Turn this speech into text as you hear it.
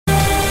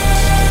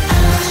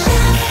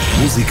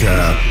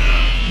המוזיקה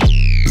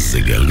זה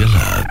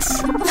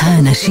גלגלצ.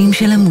 האנשים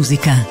של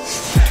המוזיקה.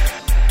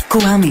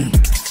 קוואמי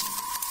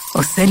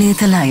עושה לי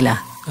את הלילה.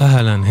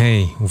 אהלן,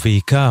 היי,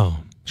 ובעיקר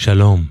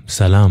שלום,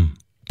 סלם,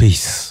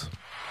 פיס.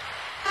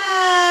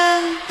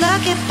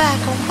 Looking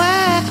back on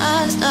where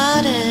I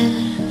started,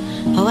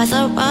 what was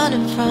I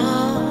running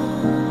from?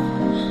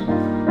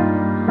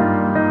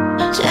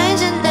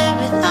 Changing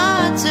every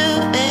thought to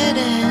fit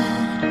in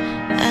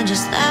and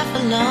just laugh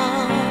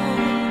along.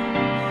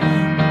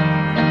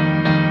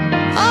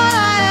 All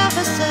I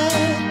ever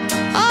said,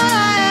 all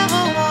I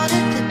ever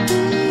wanted to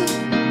do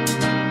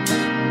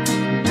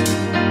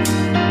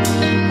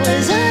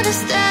was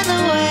understand the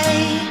way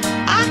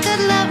I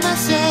could love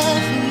myself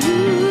for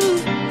you.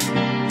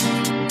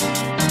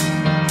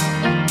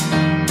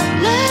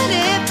 Let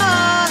it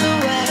fall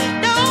away,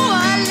 no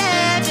one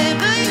left it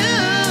but you.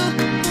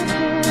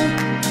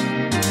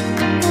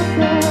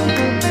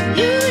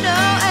 You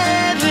know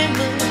every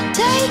move,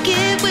 take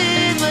it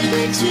with what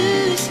you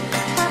choose.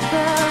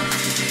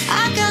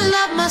 I can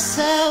love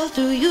myself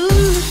through you,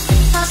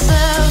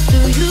 myself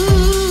through you,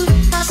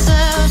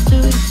 myself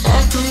through you. I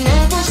can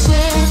love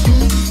myself through you.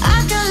 I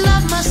can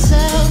love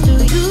myself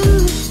through you,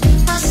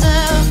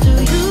 myself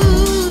through you,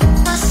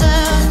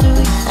 myself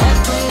through you.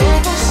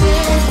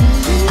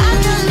 I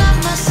can love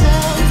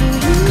myself through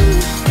you. I can love myself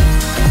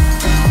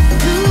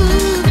through you,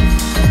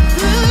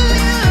 through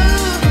you.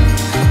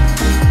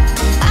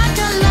 I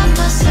can love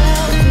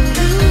myself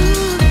through you,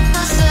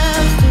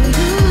 myself through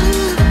you,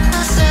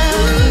 myself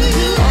through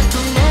you. I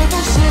can love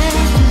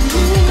myself through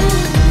you.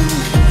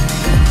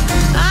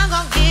 I'm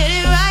gonna get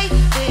it right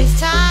this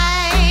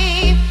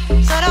time,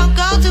 so don't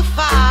go too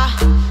far.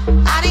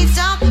 I need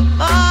something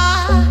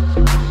more.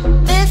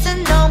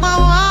 Missing no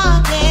more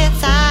warning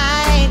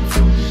signs.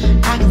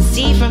 I can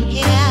see from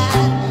here,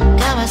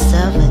 got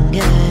myself a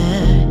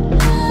good.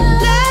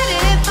 Let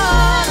it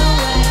fall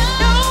away,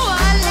 no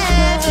one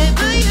left it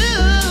but you.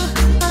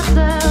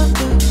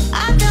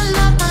 I can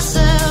love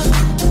myself,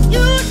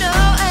 you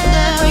know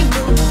every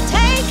move,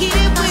 take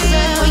it with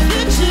what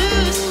you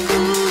choose.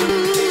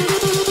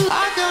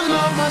 I can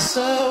love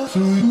myself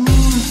through you,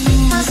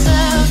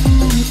 myself,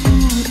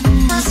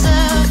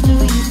 myself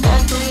through you. I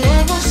can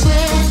love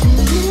myself through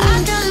you. I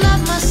can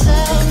love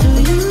myself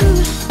through you,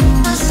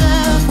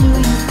 myself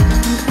through you,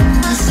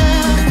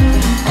 myself through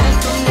you. I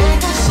can love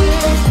myself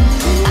through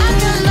you. I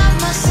can love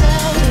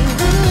myself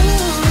through you,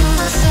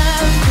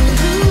 myself through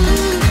you,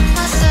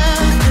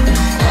 myself through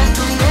you. I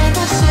can love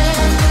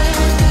myself.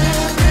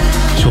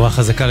 שורה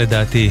חזקה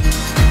לדעתי.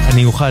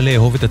 אני אוכל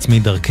לאהוב את עצמי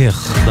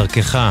דרכך,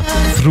 דרכך,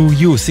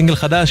 Through You, סינגל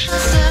חדש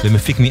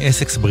ומפיק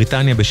מאסקס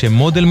בריטניה בשם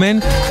מודלמן,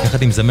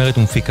 יחד עם זמרת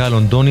ומפיקה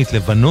לונדונית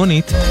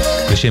לבנונית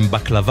בשם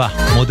בקלבה,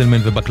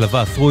 מודלמן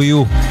ובקלבה, Through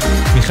You.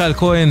 מיכל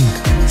כהן,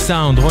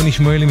 סאונד, רוני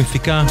שמואלי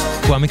מפיקה,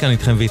 קוואמי כאן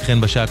איתכם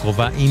ואיתכן בשעה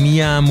הקרובה עם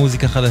ים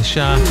מוזיקה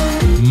חדשה,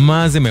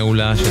 מה זה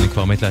מעולה שאני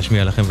כבר מת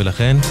להשמיע לכם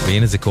ולכן,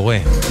 והנה זה קורה.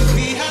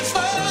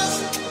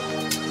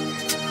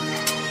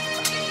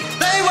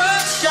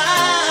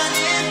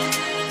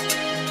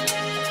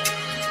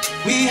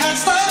 We had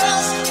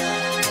stars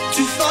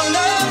to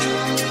follow,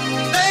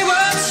 they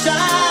were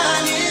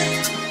shining.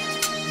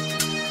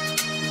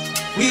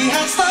 We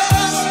had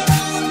stars,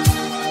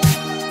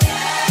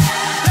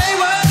 they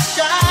were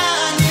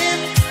shining.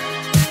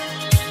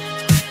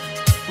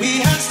 We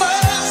had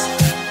stars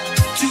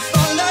to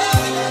follow,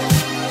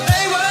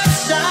 they were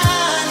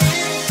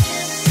shining.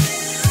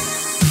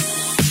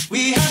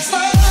 We had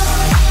stars,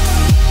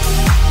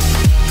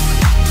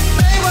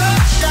 they were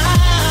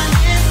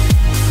shining.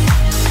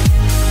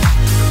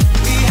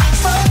 We had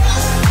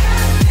stars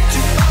to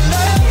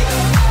follow,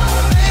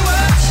 they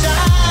were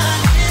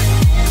shining.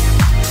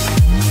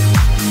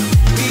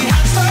 We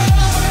had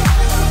stars,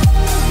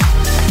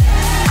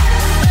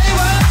 they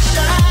were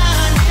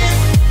shining.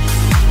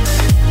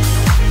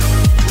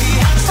 We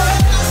had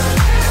stars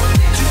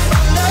to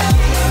follow,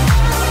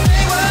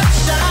 they were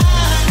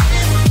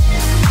shining.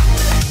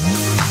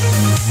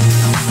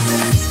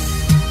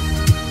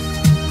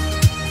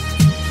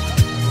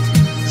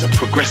 It's a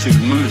progressive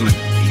movement,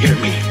 you get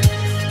me?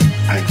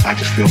 I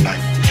just feel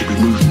like we should be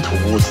moving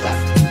towards that.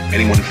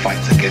 Anyone who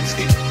fights against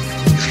it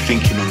is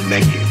thinking on the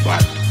negative,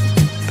 right?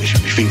 They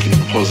should be thinking on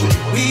the positive.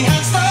 We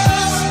had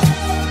stars,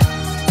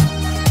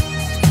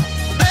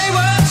 they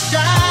were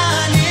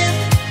shining.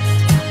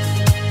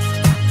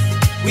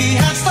 We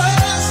had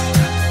stars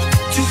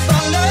to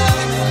follow,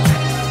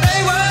 they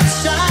were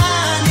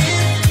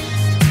shining.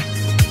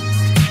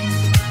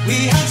 We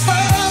had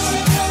stars,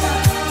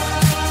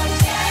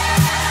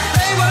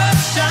 they were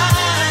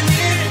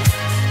shining.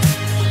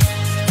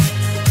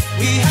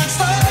 We had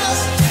stars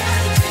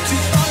to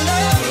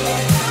follow,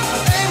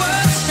 they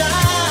were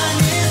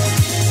shining.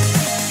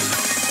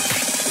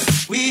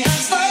 We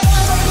had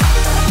stars,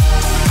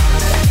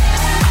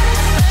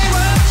 they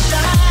were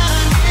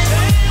shining.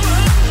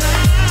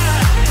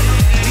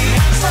 We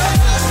had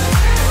stars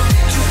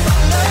to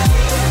follow,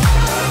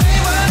 they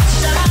were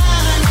shining.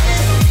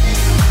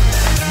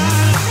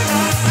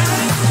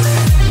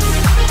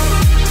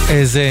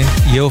 איזה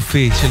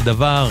יופי של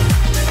דבר.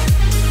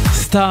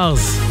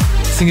 סטארס,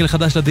 סינגל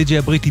חדש לדי-ג'יי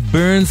הבריטי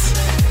ברנס,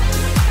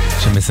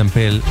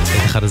 שמסמפל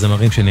את אחד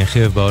הזמרים שאני הכי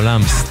אוהב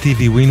בעולם,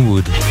 סטיבי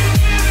ווינווד.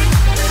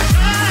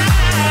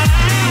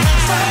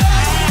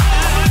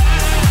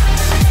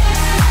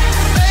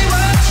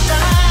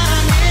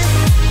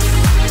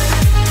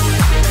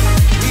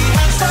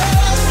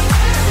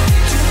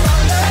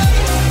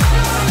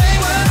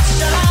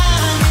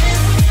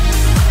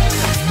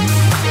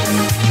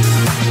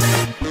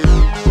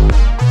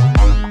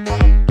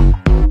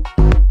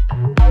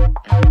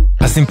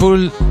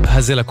 הסימפול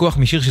הזה לקוח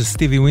משיר של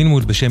סטיבי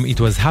ווינווד בשם It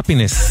Was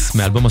Happiness,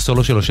 מאלבום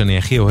הסולו שלו שאני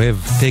הכי אוהב,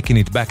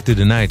 Taking It Back to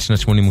the Night, שנת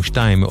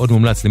 82, מאוד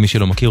מומלץ למי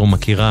שלא מכיר או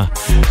מכירה.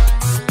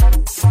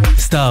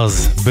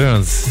 Stars,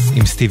 Burns,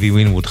 עם סטיבי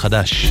ווינווד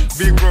חדש.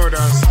 Big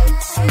brothers,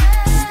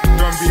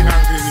 don't be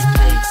angry with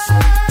me.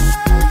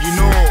 You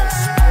know,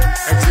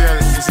 Excel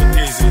isn't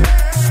easy.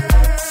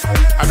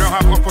 I don't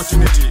have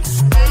opportunity.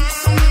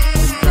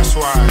 That's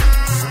why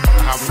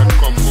I have not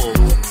come home.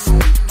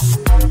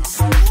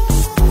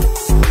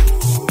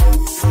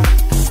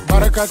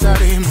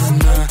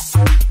 Barakatarimuna,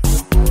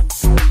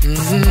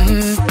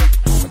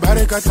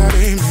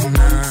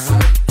 barakatarimuna.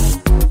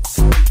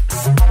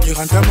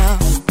 Girantama,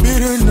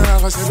 biruna,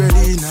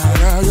 rasabelina,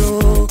 yo.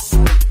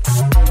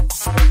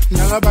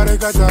 Naga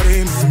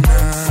barakatarimuna,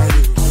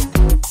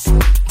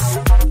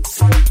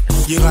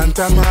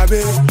 girantama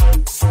be,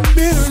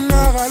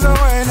 biruna,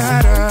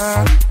 galoenara.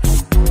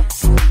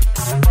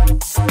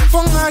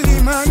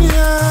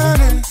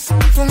 Fongalimaniane,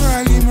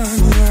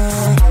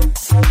 fongalimaniane.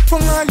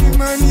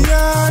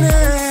 Fongalimaniane,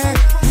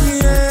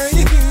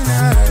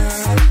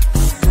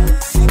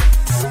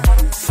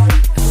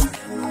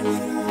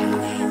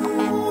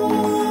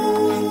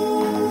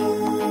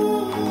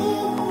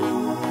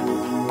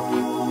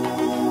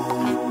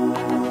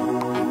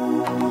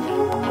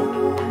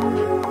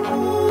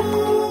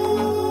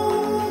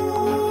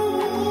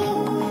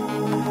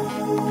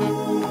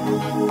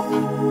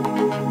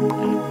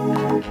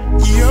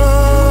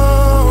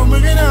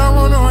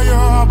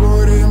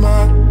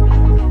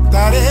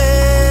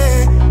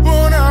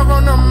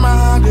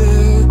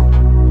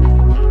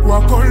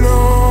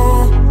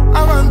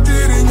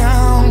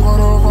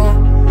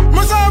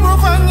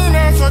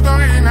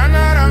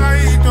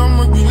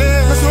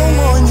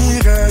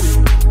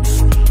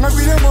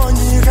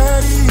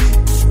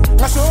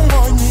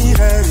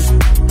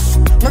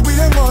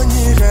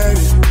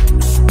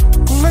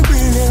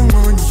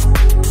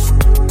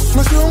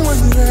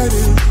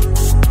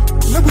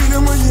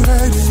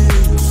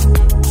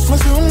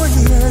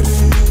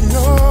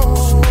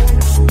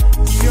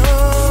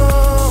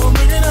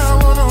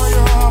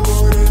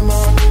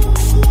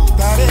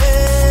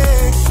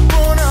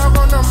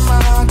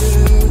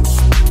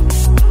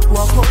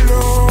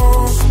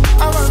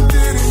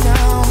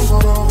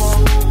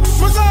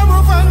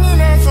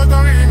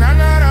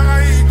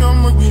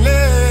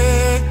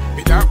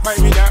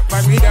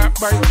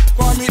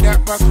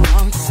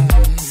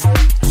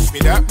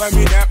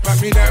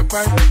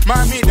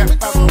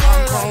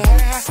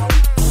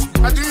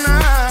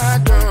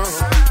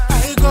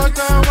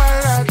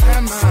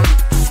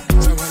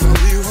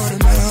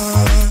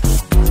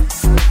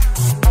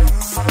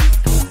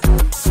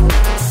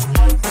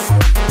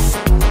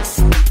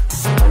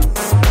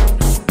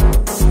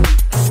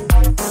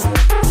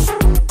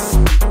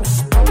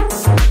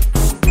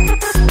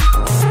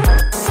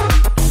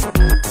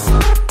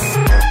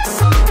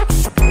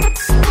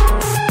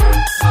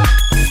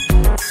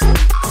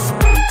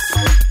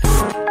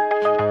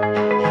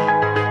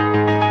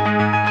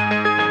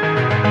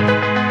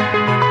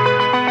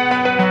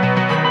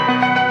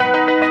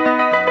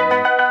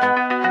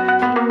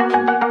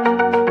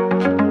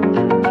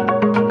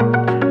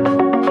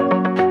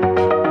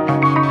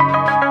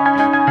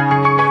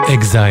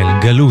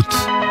 גלות.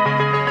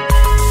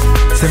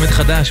 צמד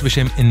חדש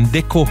בשם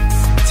אנדקו,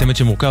 צמד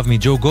שמורכב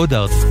מג'ו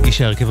גודארד,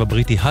 איש ההרכב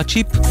הבריטי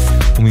האצ'יפ,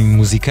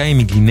 וממוזיקאי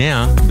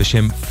מגינאה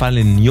בשם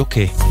פלן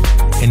יוקה.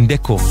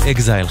 אנדקו,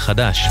 אקזייל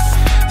חדש.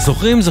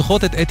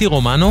 זוכרות את אתי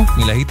רומנו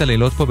מלהיט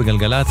הלילות פה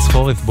בגלגלת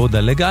חורף בו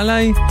דלג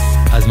עליי?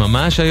 אז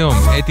ממש היום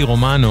אתי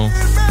רומנו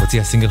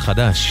הוציאה סינגל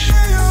חדש.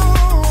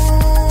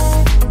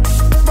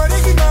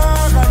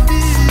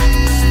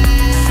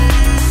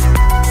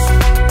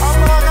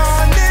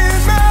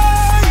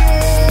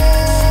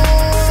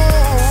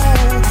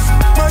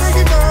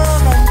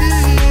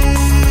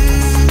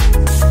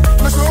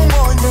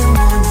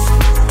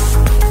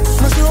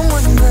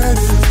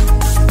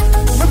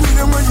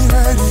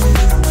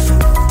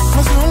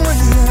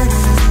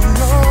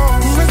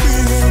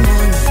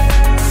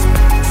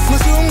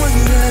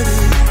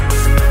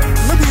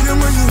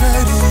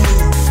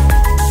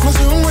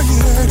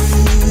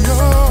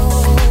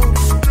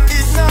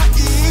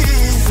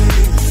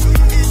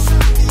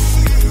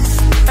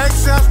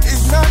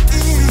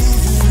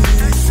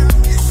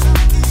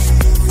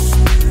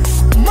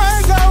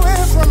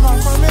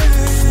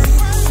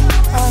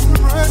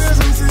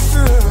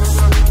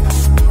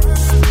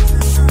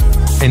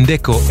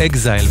 אנדקו,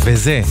 אקזייל,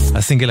 וזה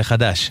הסינגל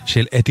החדש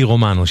של אתי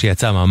רומנו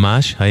שיצא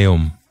ממש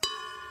היום.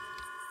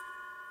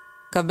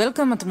 קבל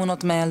כמה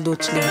תמונות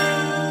מהילדות שלי.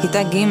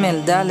 כיתה ג',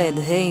 ד',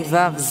 ה',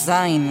 ו', ז'.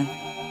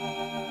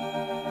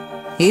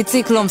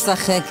 איציק לא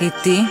משחק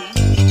איתי,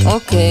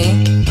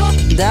 אוקיי.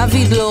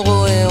 דוד לא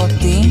רואה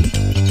אותי,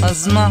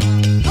 אז מה?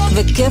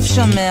 וכיף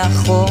שם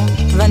מאחור,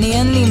 ואני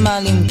אין לי מה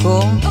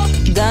למכור.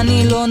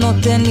 דני לא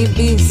נותן לי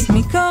ביס,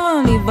 מי קרא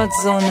לי בת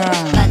זונה?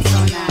 בת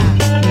זונה.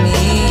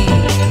 מי?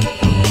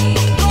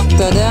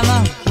 אתה יודע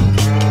מה?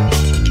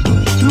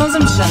 מה זה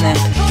משנה?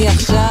 כי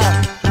עכשיו,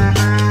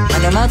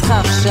 אני אומרת לך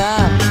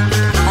עכשיו,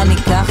 אני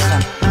ככה,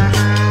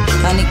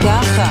 אני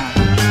ככה,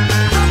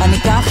 אני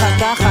ככה,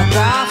 ככה,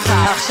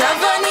 ככה. עכשיו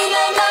אני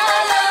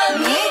למעלה,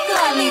 מי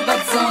יקרא לי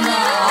בת זונה?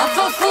 אף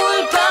פול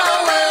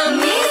פאוור,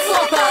 מי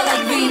יזרוק על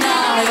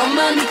הגבינה? היום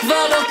אני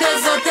כבר לא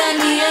כזאת,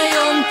 אני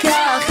היום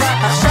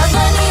ככה. עכשיו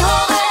אני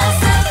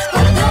הורסת,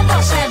 כל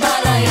דבר שבא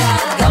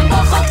ליד, גם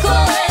פחות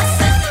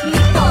כועסת,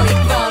 מפה היא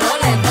כבר לא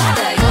לבד.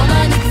 היום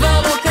אני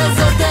כבר לא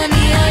כזאת,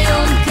 אני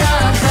היום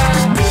ככה.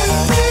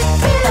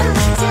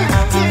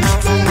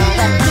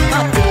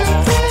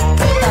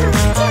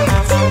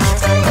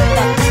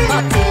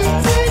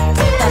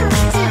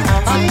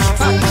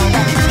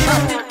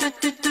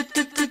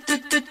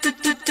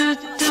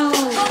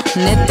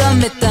 נטה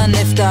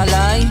מטנפת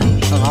עליי,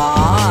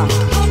 רעה,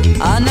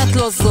 ענת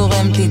לא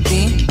זורמת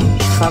איתי,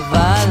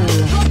 חבל.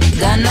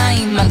 דנה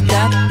היא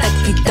מלכת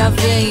הכיתה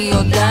והיא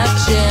יודעת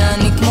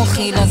שאני כמו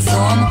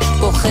חילזון,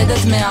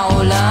 פוחדת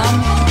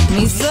מהעולם.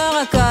 מי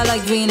זרק עליי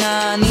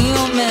גבינה? אני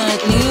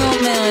אומרת,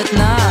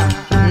 נא,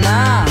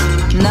 נא,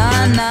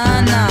 נא,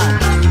 נא, נא,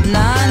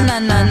 נא, נא,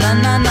 נא,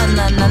 נא, נא,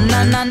 נא, נא,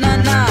 נא, נא, נא,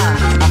 נא.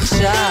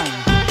 עכשיו,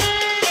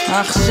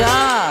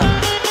 עכשיו,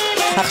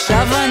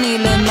 עכשיו אני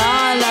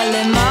למעלה,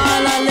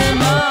 למעלה,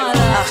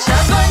 למעלה.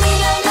 עכשיו אני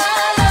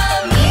למעלה,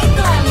 מי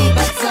יקרא לי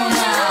בת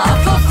זונה?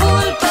 אף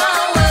פול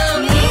פאוור,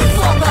 מי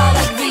יזרוק על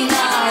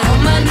הגבינה?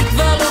 היום אני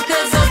כבר לא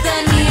כזאת,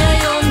 אני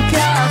היום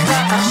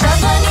ככה. עכשיו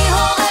אני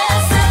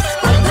הורסת,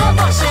 כל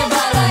דבר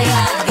שבא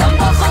ליד, גם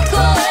פחות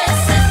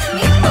כועסת,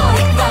 מפה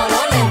היא כבר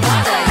לא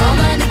לבד. היום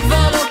אני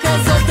כבר לא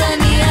כזאת,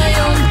 אני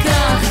היום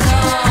ככה,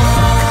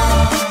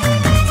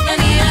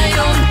 אני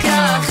היום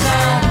ככה.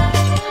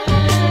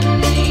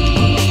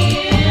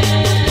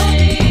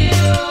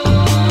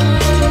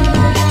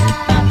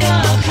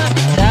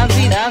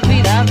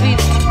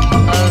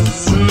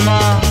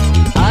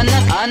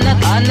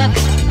 ענק,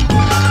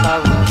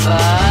 חבל.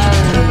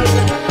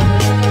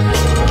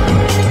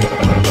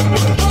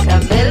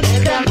 קבל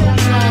כמה,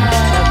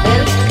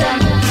 קבל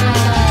כמה,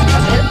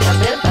 קבל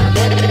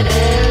מהילדות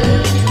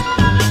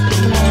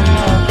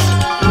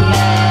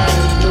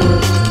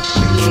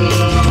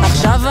שלי.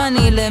 עכשיו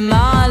אני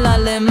למעלה,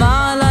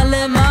 למעלה,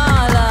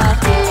 למעלה.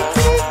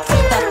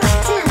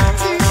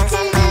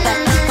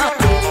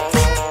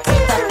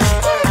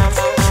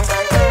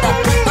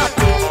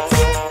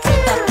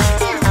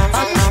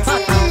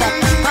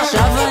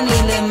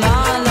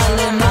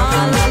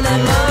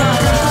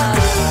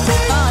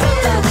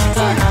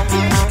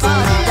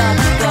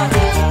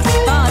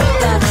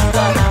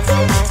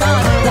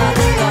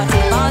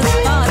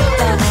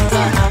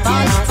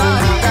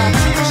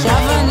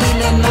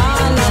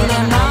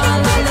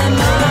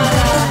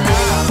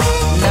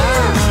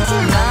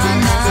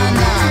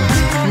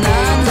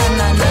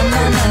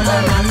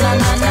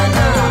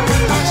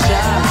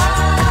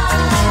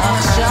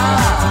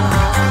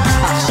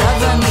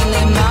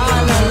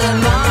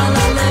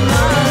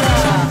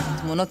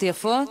 תמונות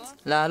יפות,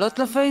 לעלות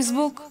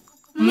לפייסבוק.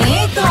 מי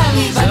יקרא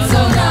לי בת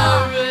זונה?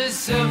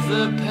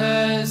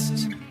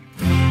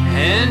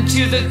 And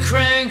to the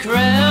crank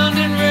round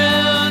and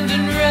round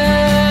and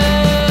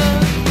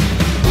round.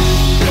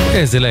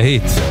 איזה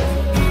להיט.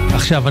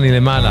 עכשיו אני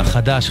למעלה,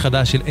 חדש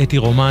של אתי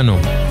רומנו.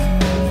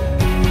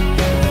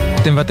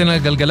 אתם ואתן על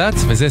גלגלץ,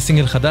 וזה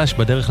סינגל חדש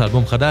בדרך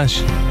לאלבום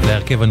חדש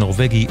להרכב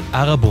הנורווגי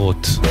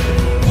ארברוט.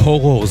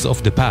 Horrors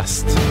of the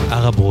Past,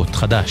 ארברוט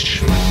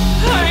חדש.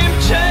 I'm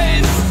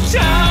chased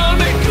down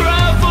a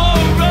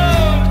gravel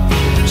road,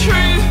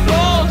 trees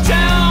fall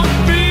down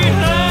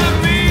behind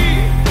me,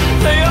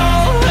 they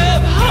all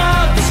have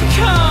hearts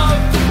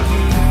come,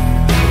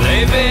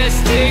 they bear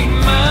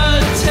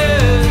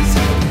stigmatas,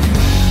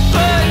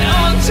 but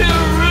onto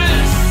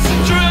wrists,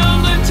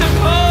 drilled into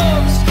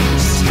posts,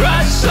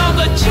 scratched on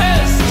the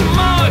chest,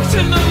 marked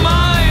in the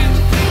mind.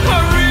 I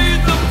read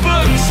the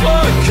books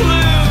for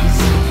clues,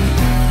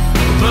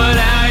 but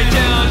I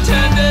don't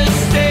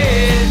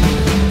understand.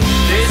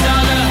 These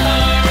are the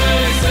horrors.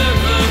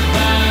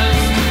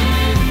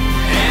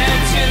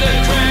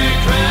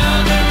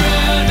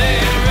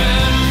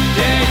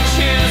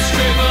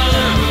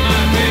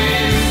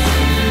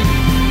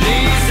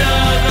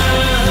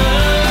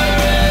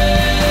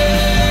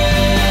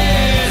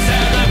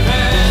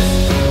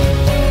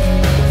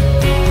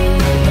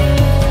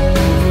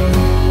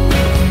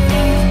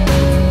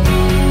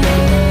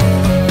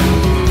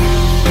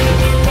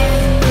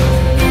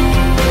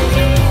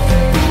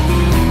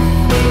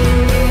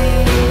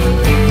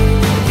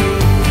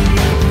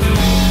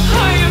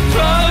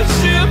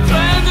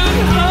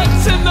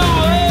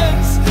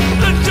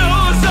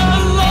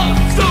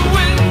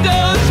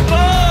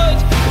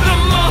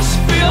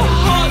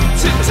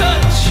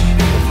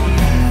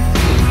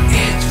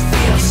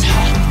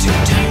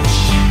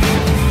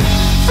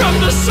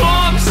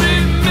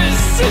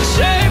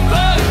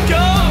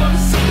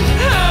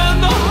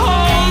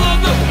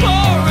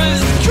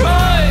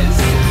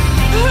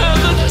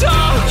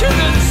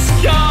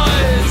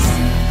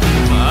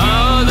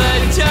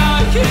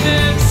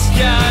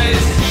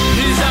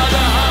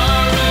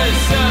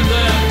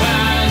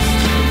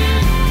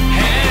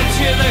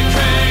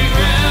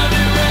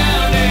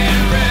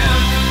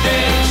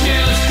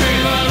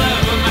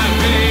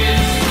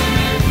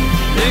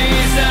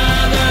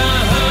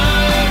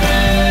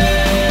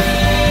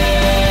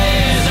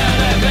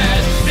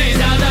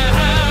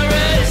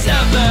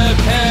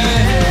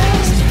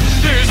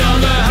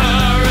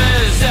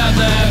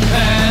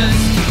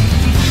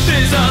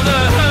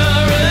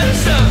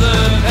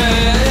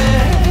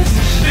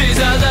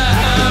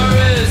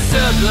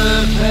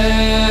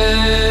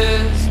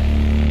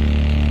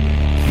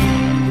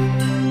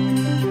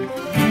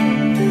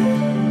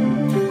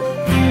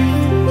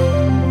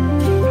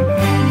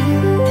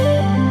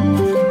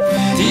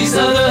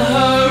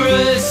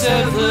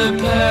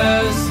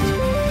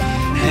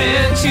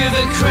 hear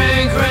the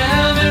crank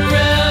round and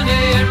round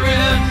and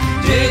round.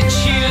 Dead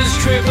chills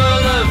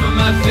trickle over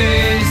my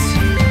face.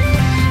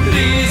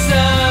 These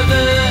are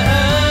the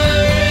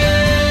hurricanes.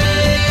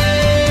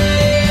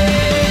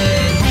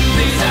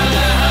 These are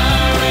the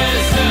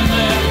hurricanes of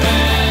the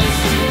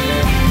past.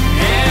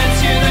 And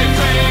to the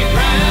crank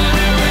round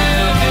and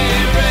round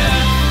and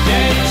round.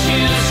 Dead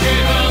chills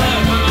trickle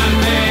over my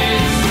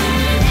face.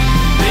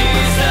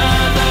 These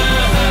are the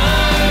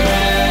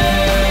hurricanes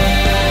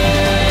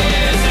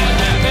of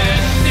the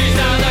past. These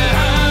are the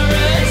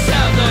hurricanes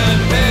of the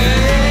past.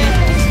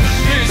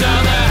 These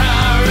are the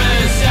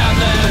hurricanes of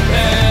the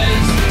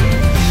past.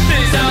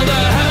 These are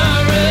the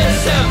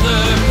hurricanes of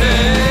the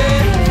past.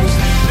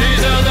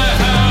 These are the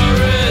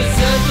hurricanes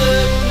of the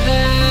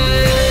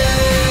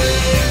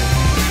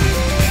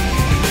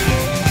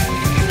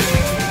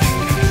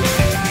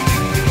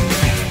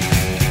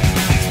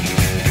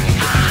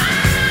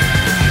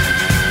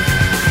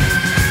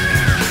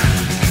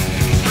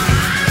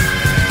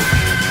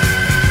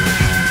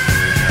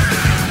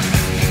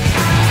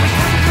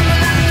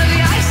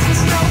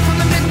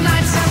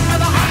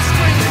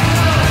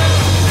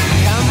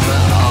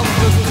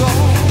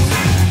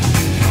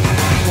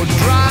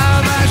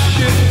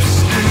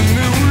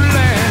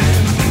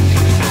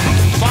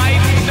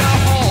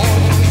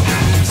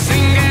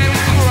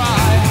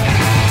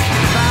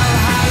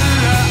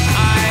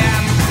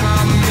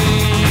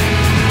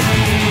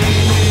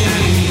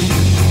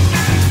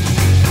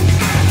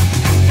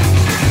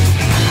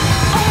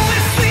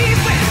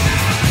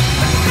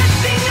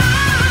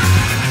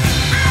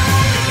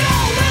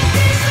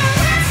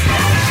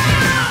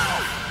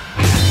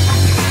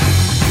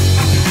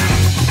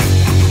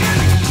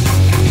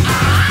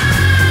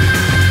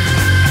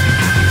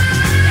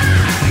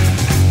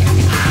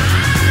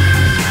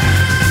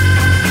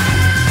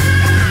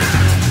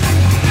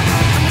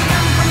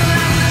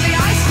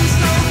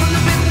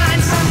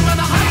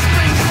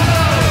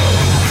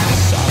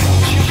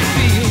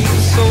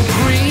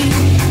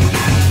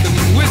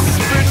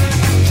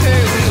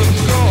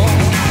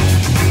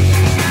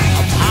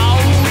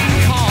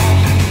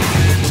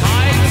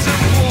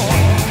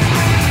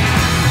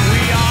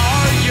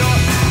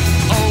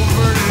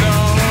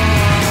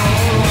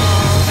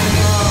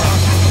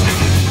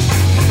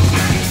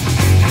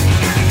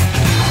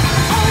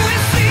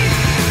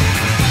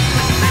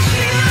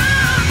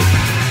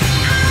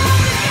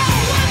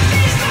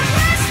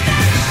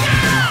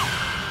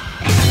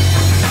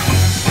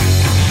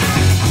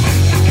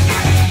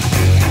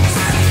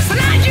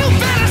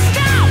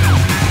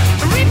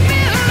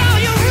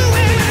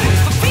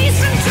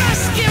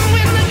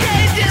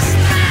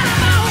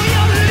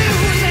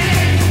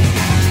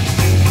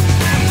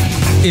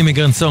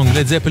אימיגרנט סונג,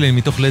 לד זפלין,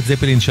 מתוך לד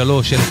זפלין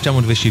 3,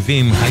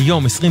 1970,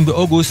 היום 20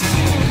 באוגוסט,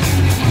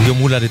 יום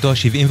הולדתו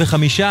ה-75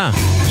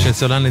 של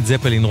סולן לד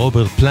זפלין,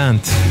 רוברט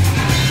פלנט,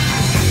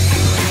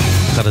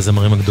 אחד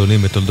הזמרים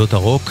הגדולים בתולדות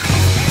הרוק.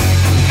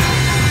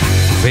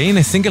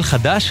 והנה סינגל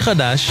חדש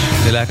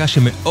ללהקה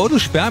שמאוד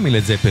הושפעה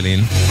מלד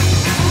זפלין,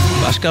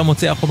 ואשכרה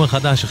מוצא החומר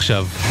חדש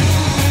עכשיו,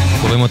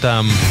 קוראים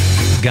אותם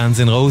Guns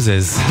N'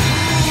 Roses,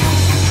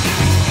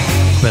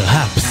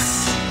 Perhaps.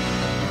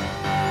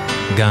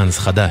 גאנס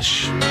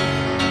חדש.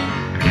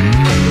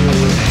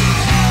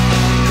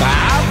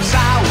 Perhaps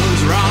I was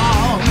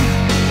wrong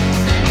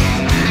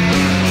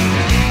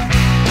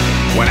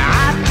when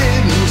I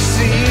didn't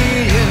see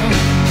you.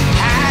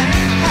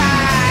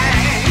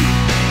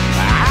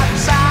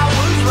 Perhaps I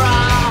was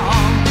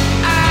wrong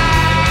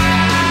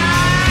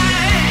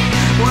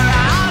when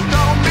I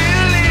don't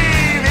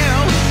believe you.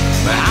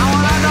 But I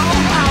wanna know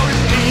how it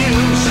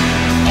feels,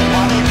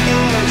 what it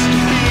is to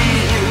be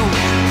you.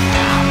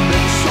 I've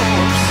been so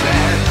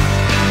upset.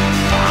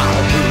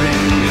 I'll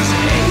bring this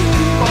hate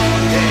for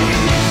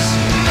days.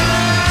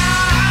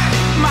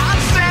 My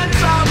sense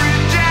of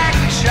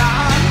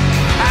rejection,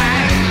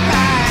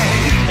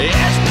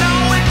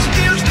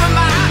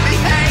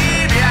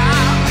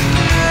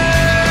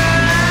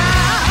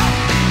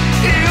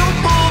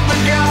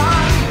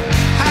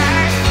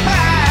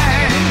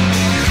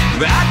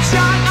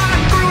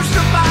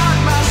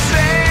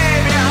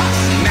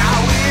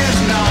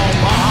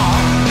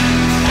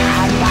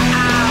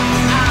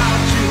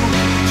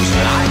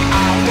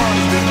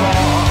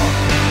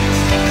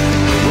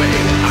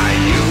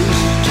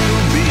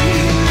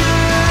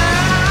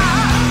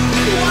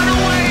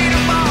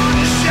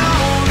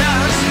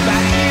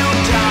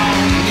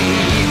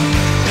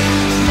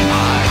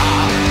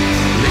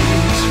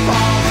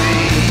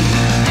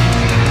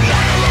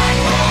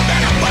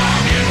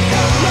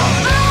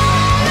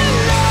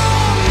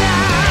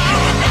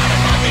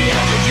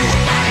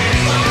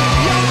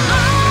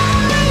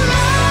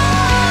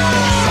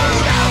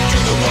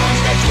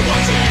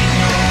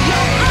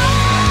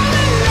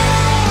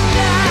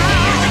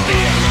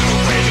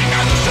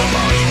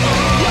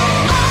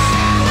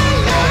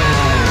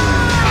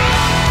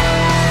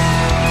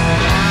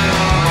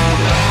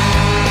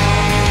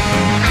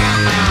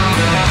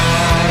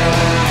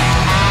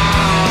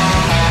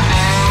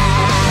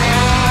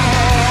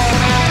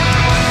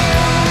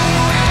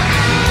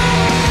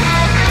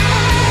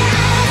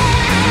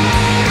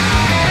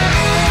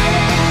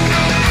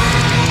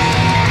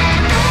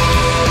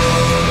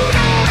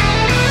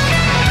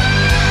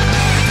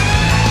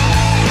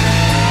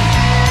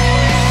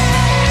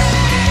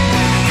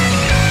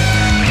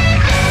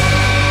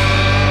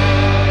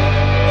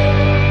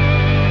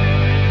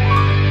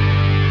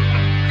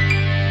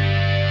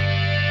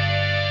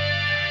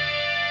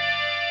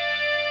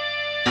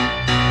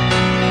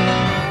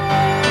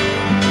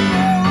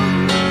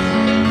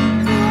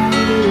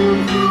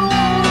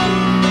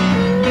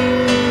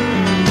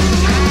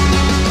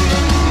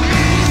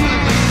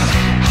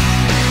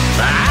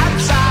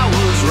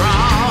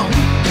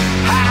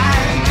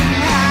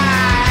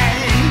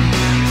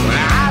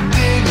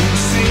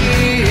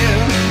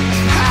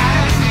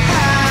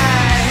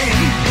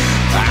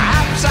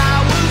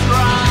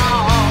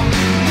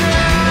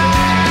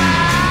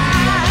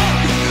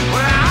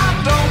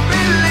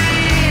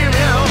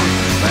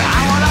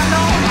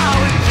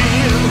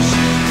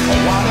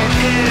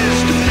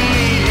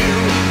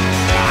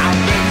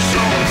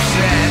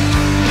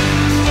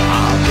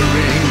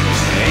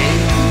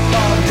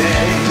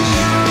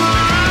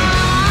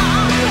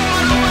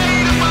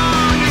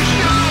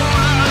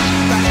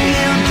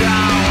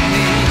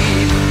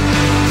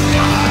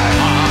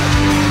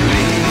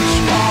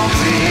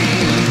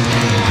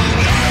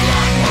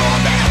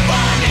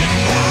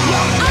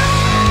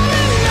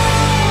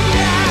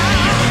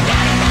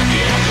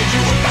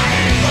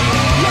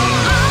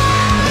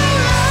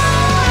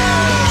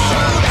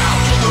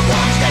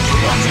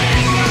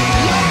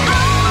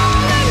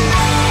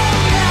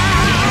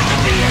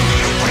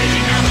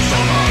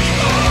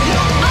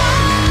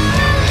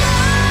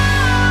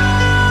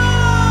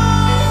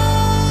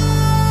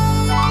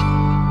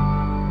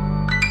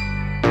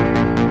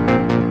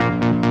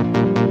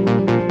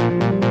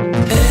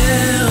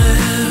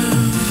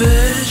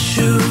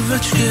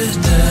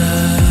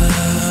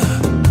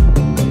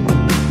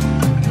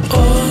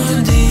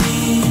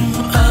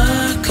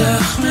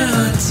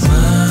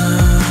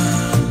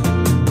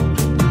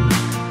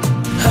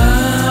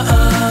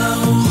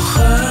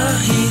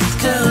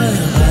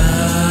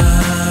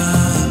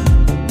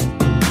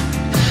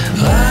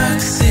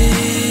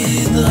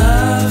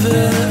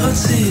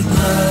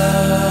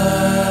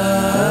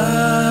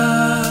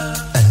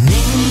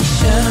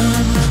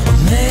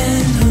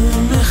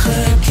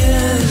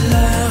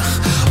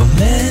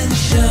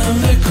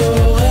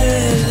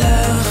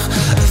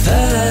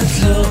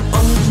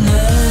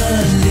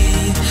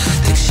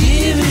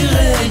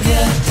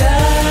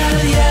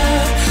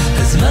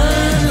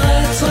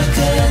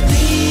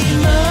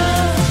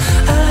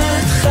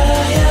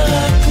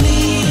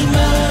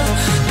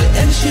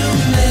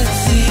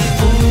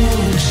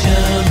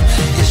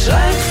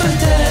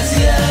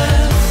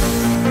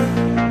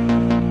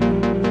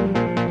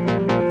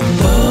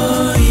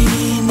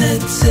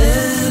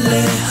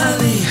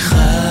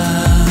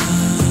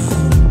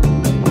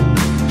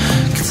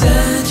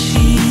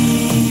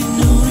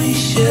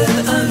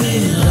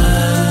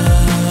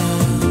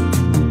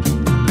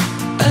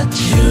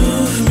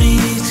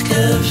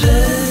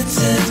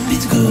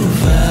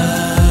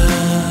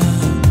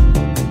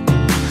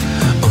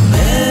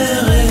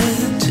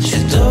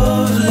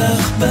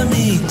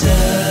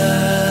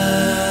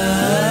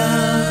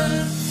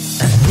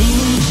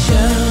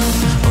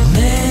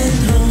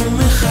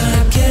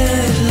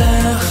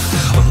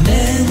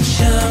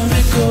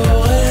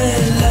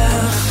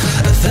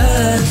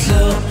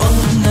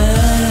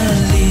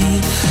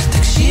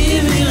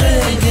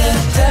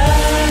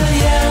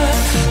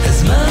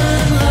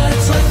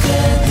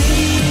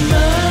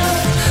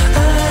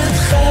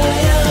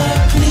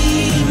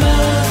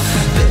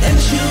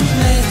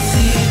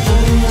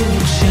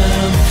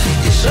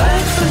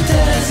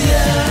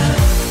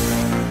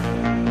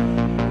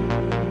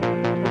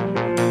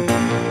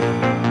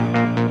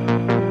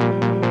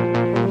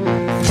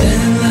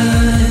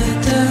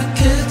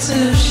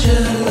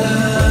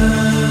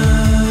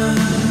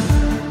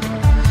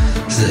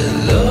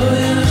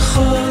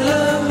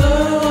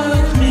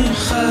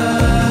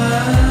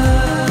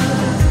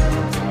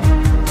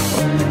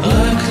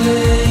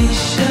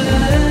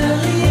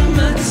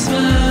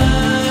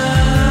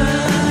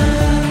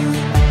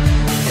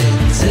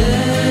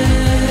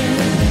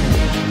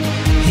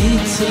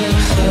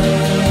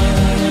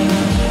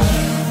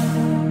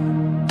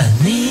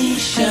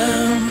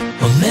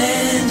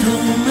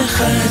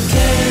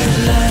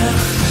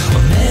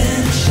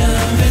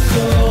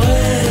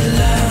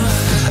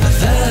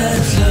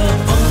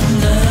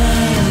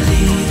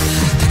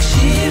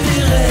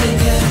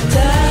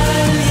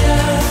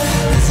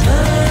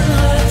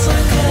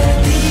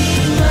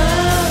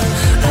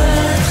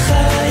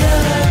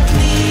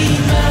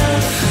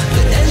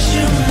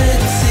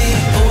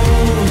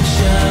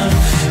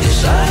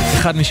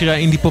 אחד משירי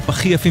האינדי פופ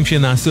הכי יפים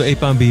שנעשו אי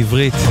פעם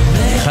בעברית.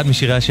 אחד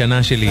משירי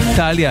השנה שלי,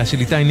 טליה של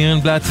איתי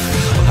נירנבלט.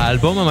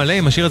 האלבום המלא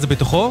עם השיר הזה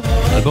בתוכו,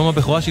 אלבום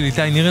הבכורה של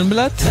איתי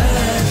נירנבלט,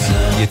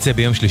 יצא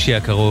ביום שלישי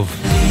הקרוב.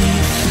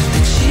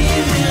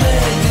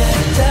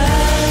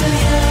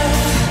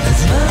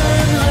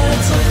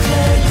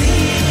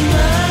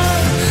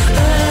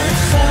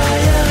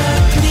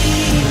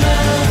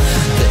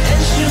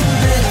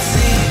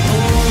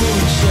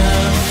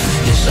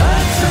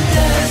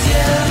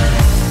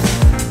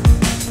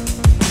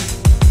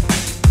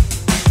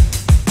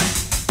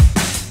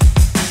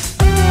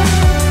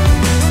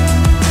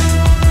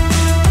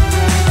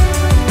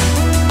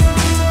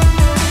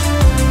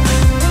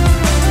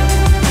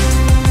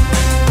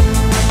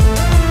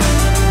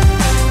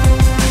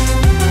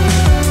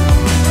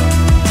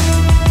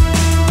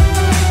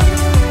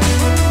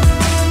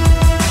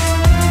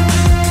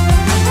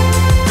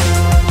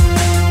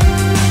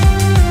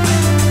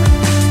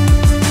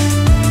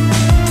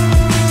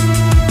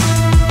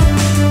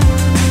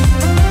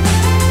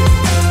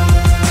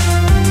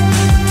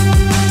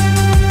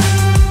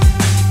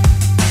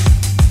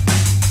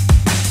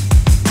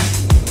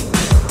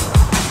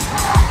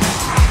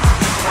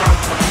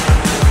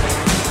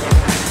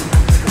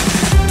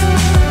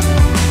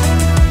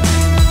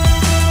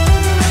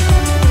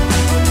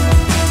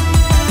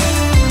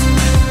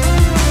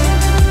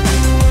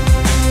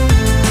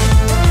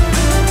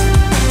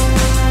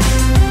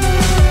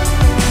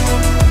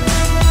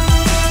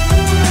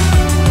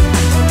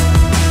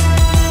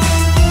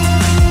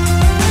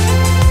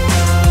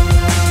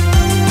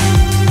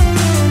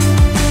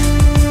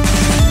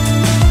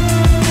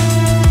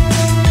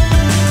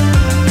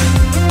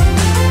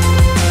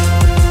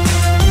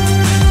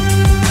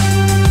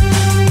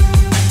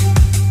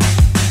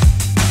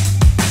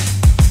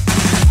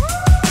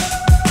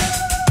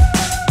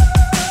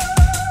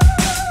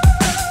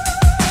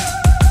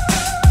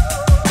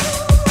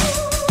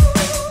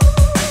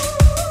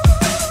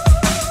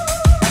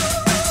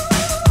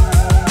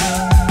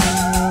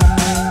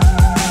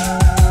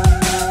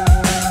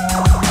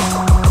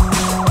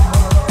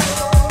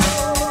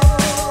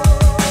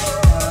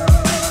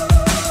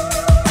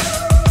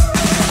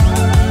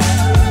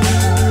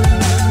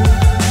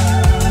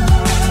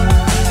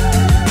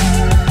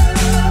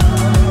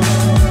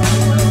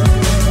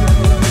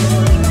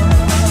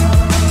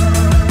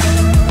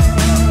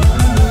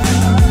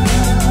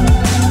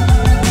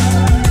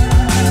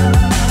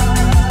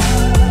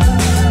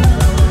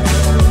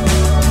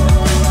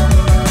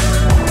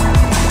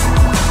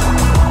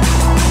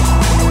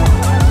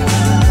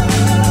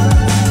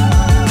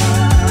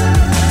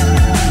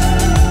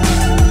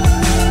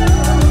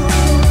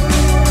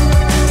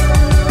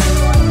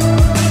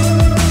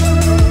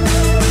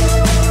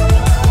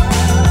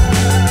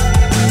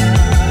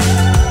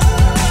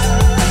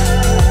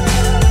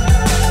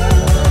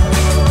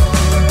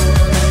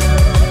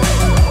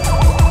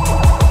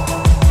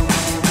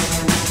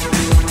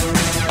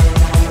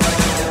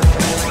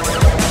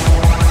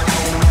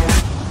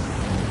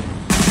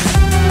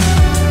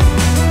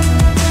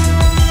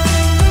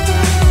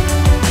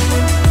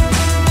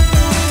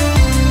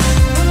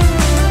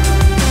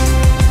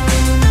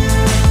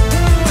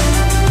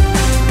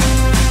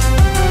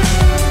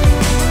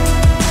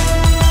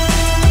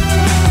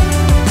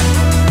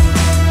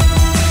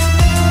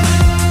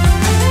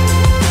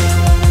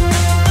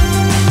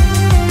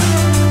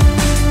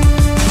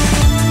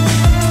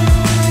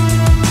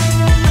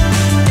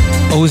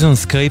 אוזון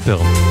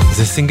סקרייפר,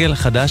 זה סינגל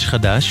חדש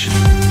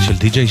של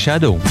די.ג'יי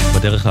שדו,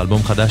 בדרך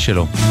לאלבום חדש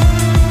שלו.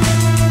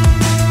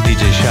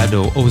 די.ג'יי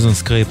שדו, אוזון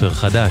סקרייפר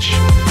חדש.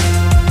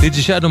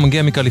 די.ג'יי שדו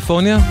מגיע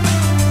מקליפורניה,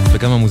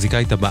 וגם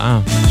המוזיקאית הבאה,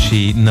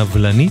 שהיא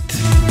נבלנית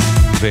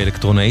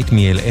ואלקטרונאית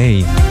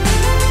מ-LA,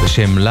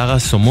 בשם לארה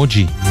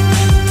סומוג'י.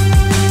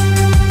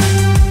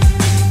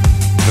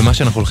 ומה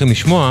שאנחנו הולכים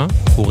לשמוע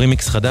הוא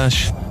רימיקס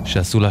חדש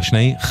שעשו לה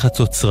שני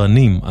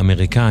חצוצרנים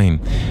אמריקאים,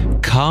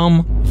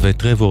 קארם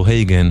וטרוור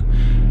הייגן.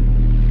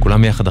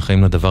 כולם יחד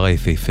אחראים לדבר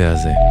היפהפה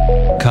הזה.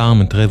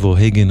 קארם וטרוור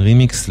הייגן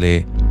רימיקס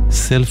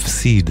לסלף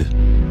סיד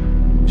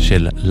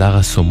של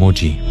לארה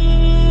סומוג'י.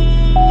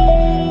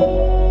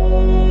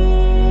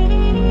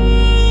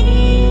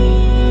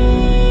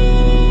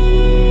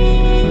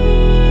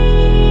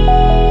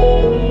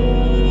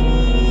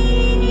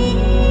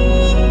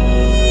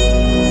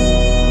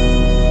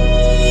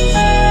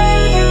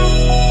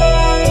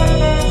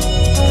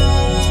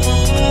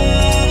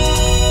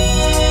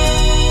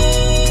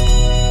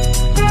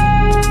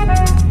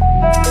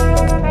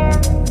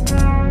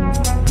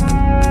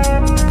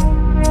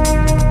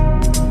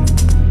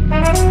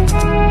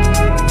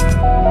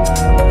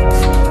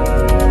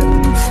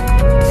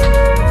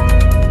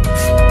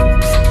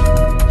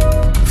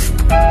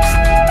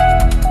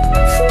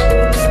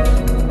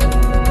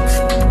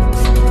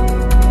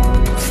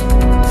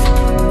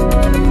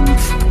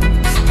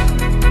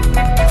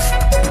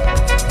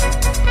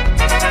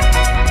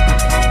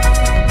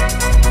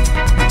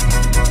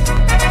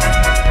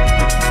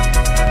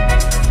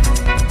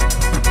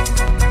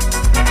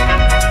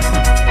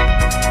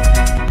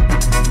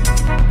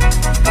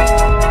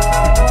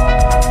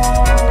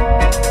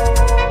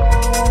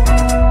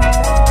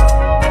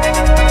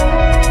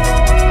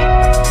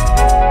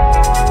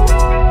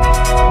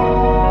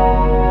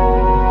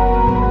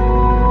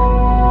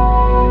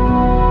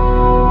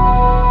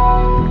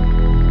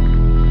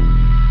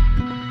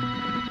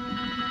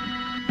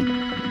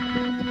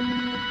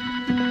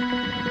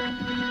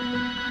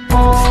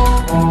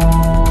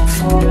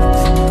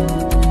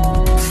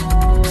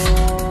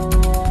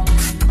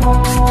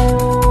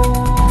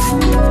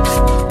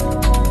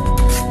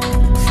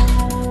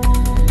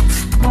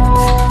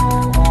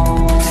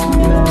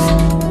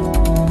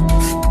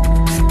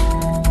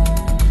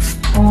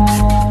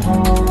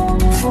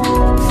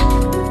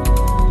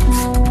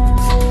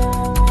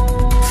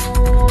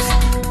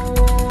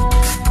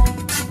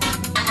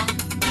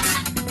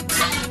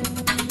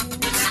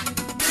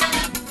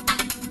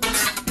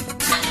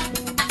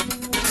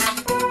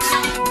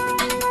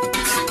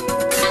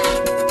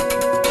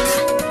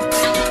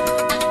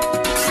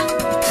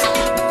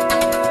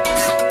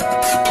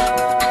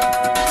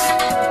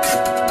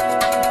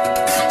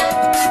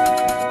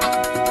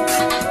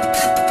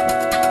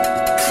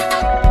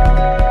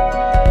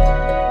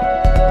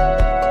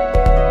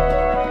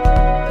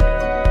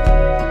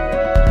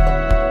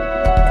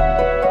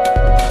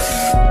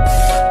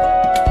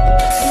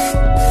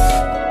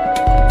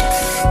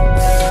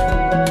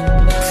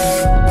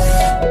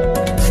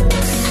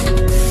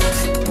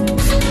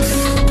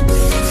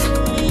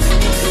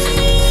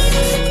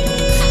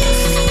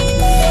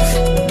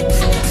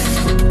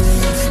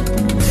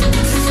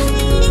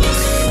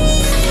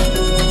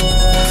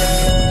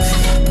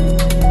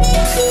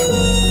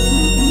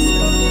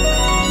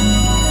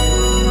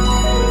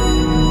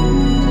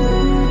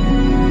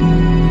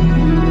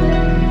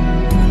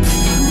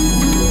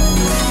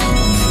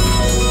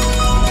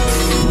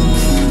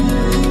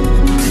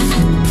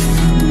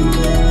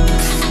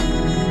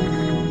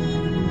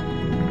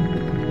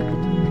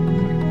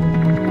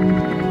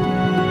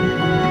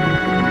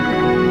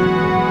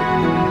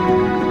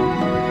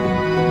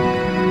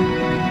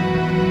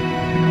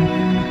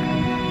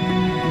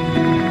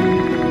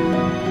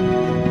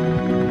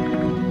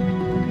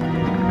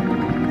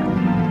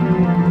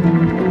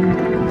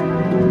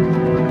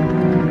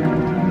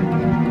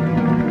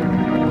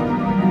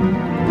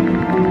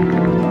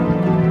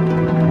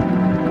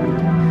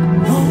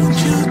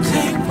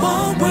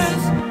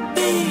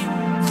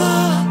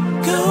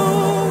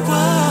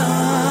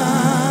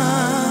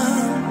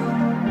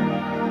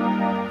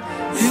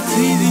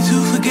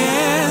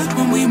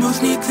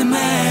 most need to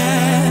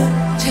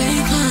mad.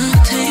 Take one,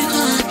 take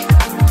one,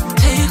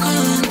 take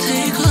one,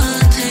 take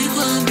one, take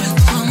one breath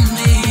from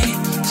me.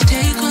 Just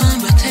take one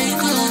breath,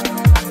 take one,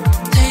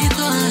 take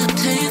one,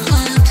 take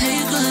one,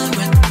 take one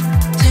breath,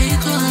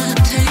 take one,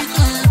 take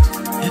one.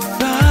 If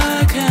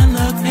I can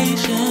love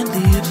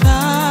patiently, if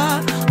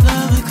I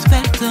love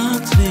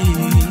expectantly,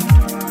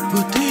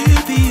 would it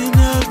be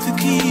enough to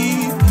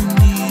keep me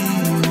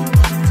near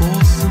for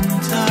some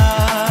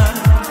time?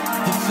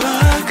 If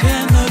I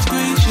can love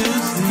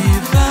graciously,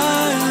 if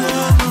I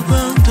love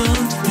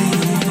abundantly,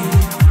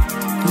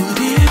 would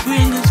it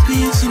bring us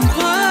peace and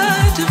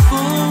quiet if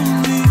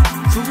only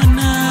for a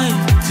night?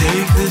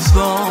 Take this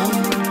vulnerability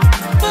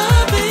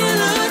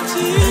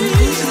and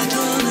put it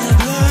on a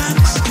black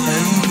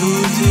screen, and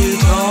put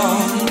it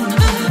on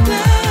a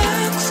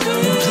black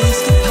screen. Replace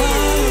the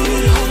power,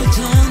 it holds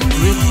on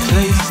me.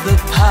 Replace the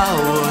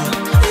power,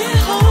 it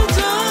holds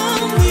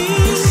on me.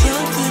 For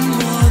something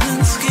more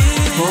than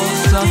skin, for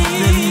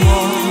something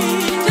more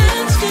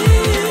than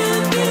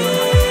skin.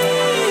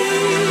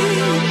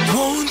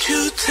 Won't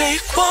you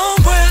take one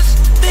breath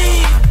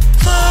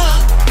before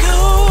you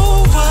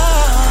run?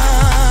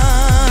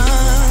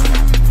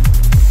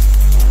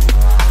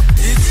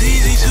 It's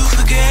easy to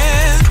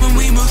forget when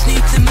we most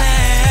need to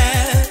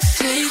mad.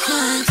 Take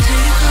one,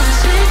 take one,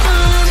 take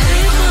one,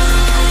 take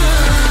one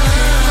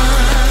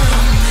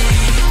from me.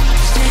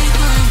 Just take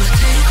one, but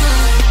take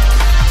one,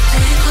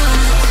 take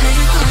one,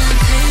 take one,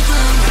 take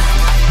one,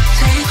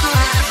 take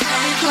one,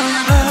 take one.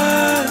 I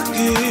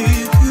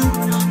gave you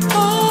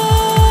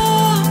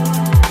all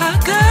I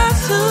got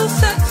to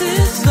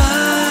satisfy.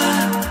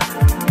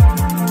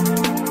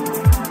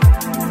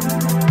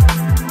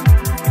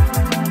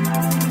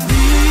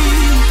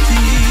 These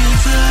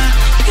desires,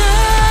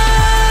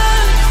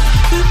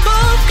 we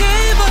both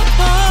gave up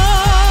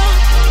on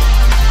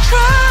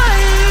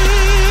trying.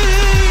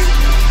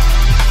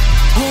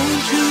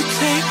 Won't you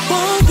take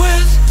one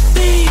breath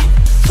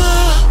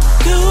before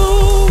you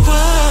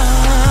run?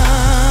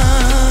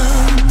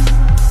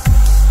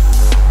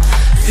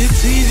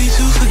 It's easy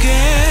to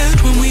forget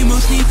when we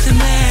most need to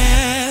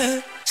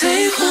mad.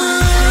 Take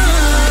one,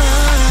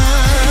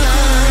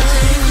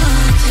 take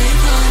one, take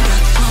one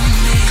breath from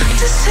me.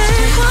 Just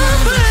take one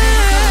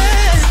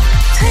breath,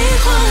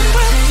 take one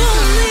breath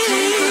from me.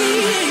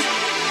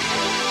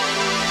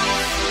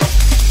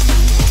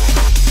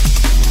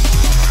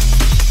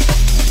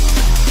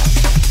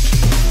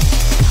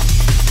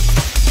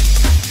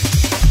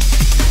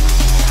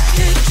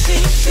 It's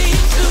easy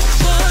to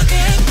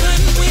forget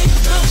when we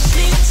most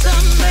need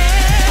some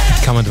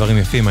mad. כמה דברים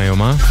יפים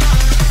היום, אה?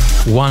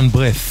 One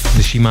Breath,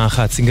 נשימה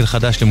אחת, סינגל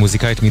חדש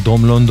למוזיקאית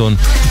מדרום לונדון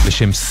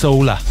בשם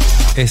סולה,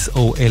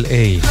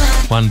 S-O-L-A,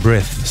 One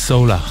Breath,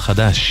 סולה,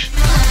 חדש.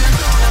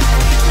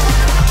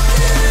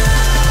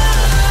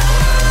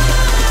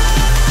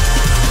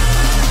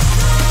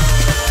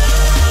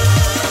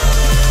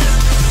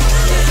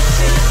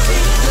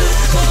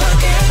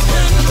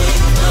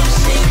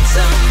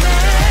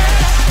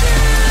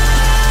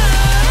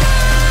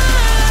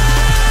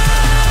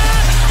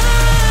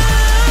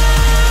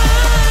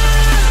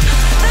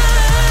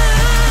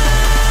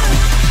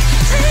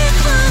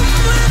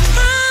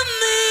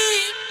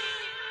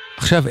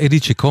 עכשיו אדי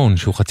צ'יקון,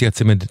 שהוא חצי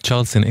הצמד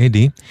צ'רלסון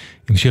אדי,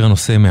 עם שיר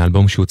הנושא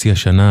מהאלבום שהוא הוציא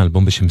השנה,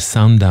 אלבום בשם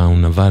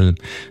סאונדאון, אבל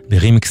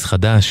ברימיקס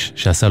חדש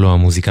שעשה לו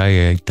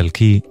המוזיקאי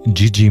האיטלקי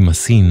ג'יג'י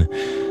מסין.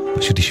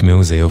 פשוט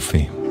תשמעו, זה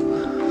יופי.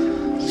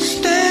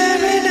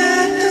 Staring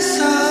at the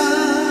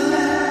sun,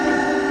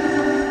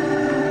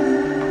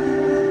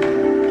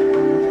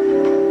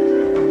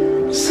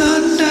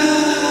 sundown,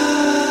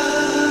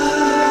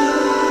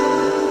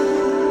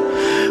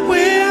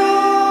 we're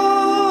all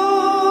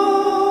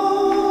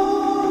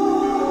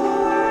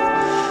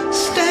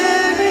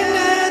staring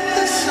at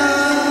the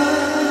sun,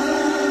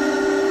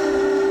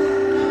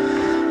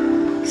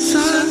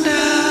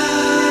 sundown,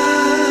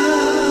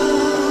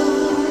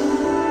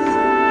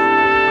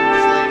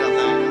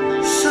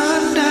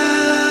 sundown.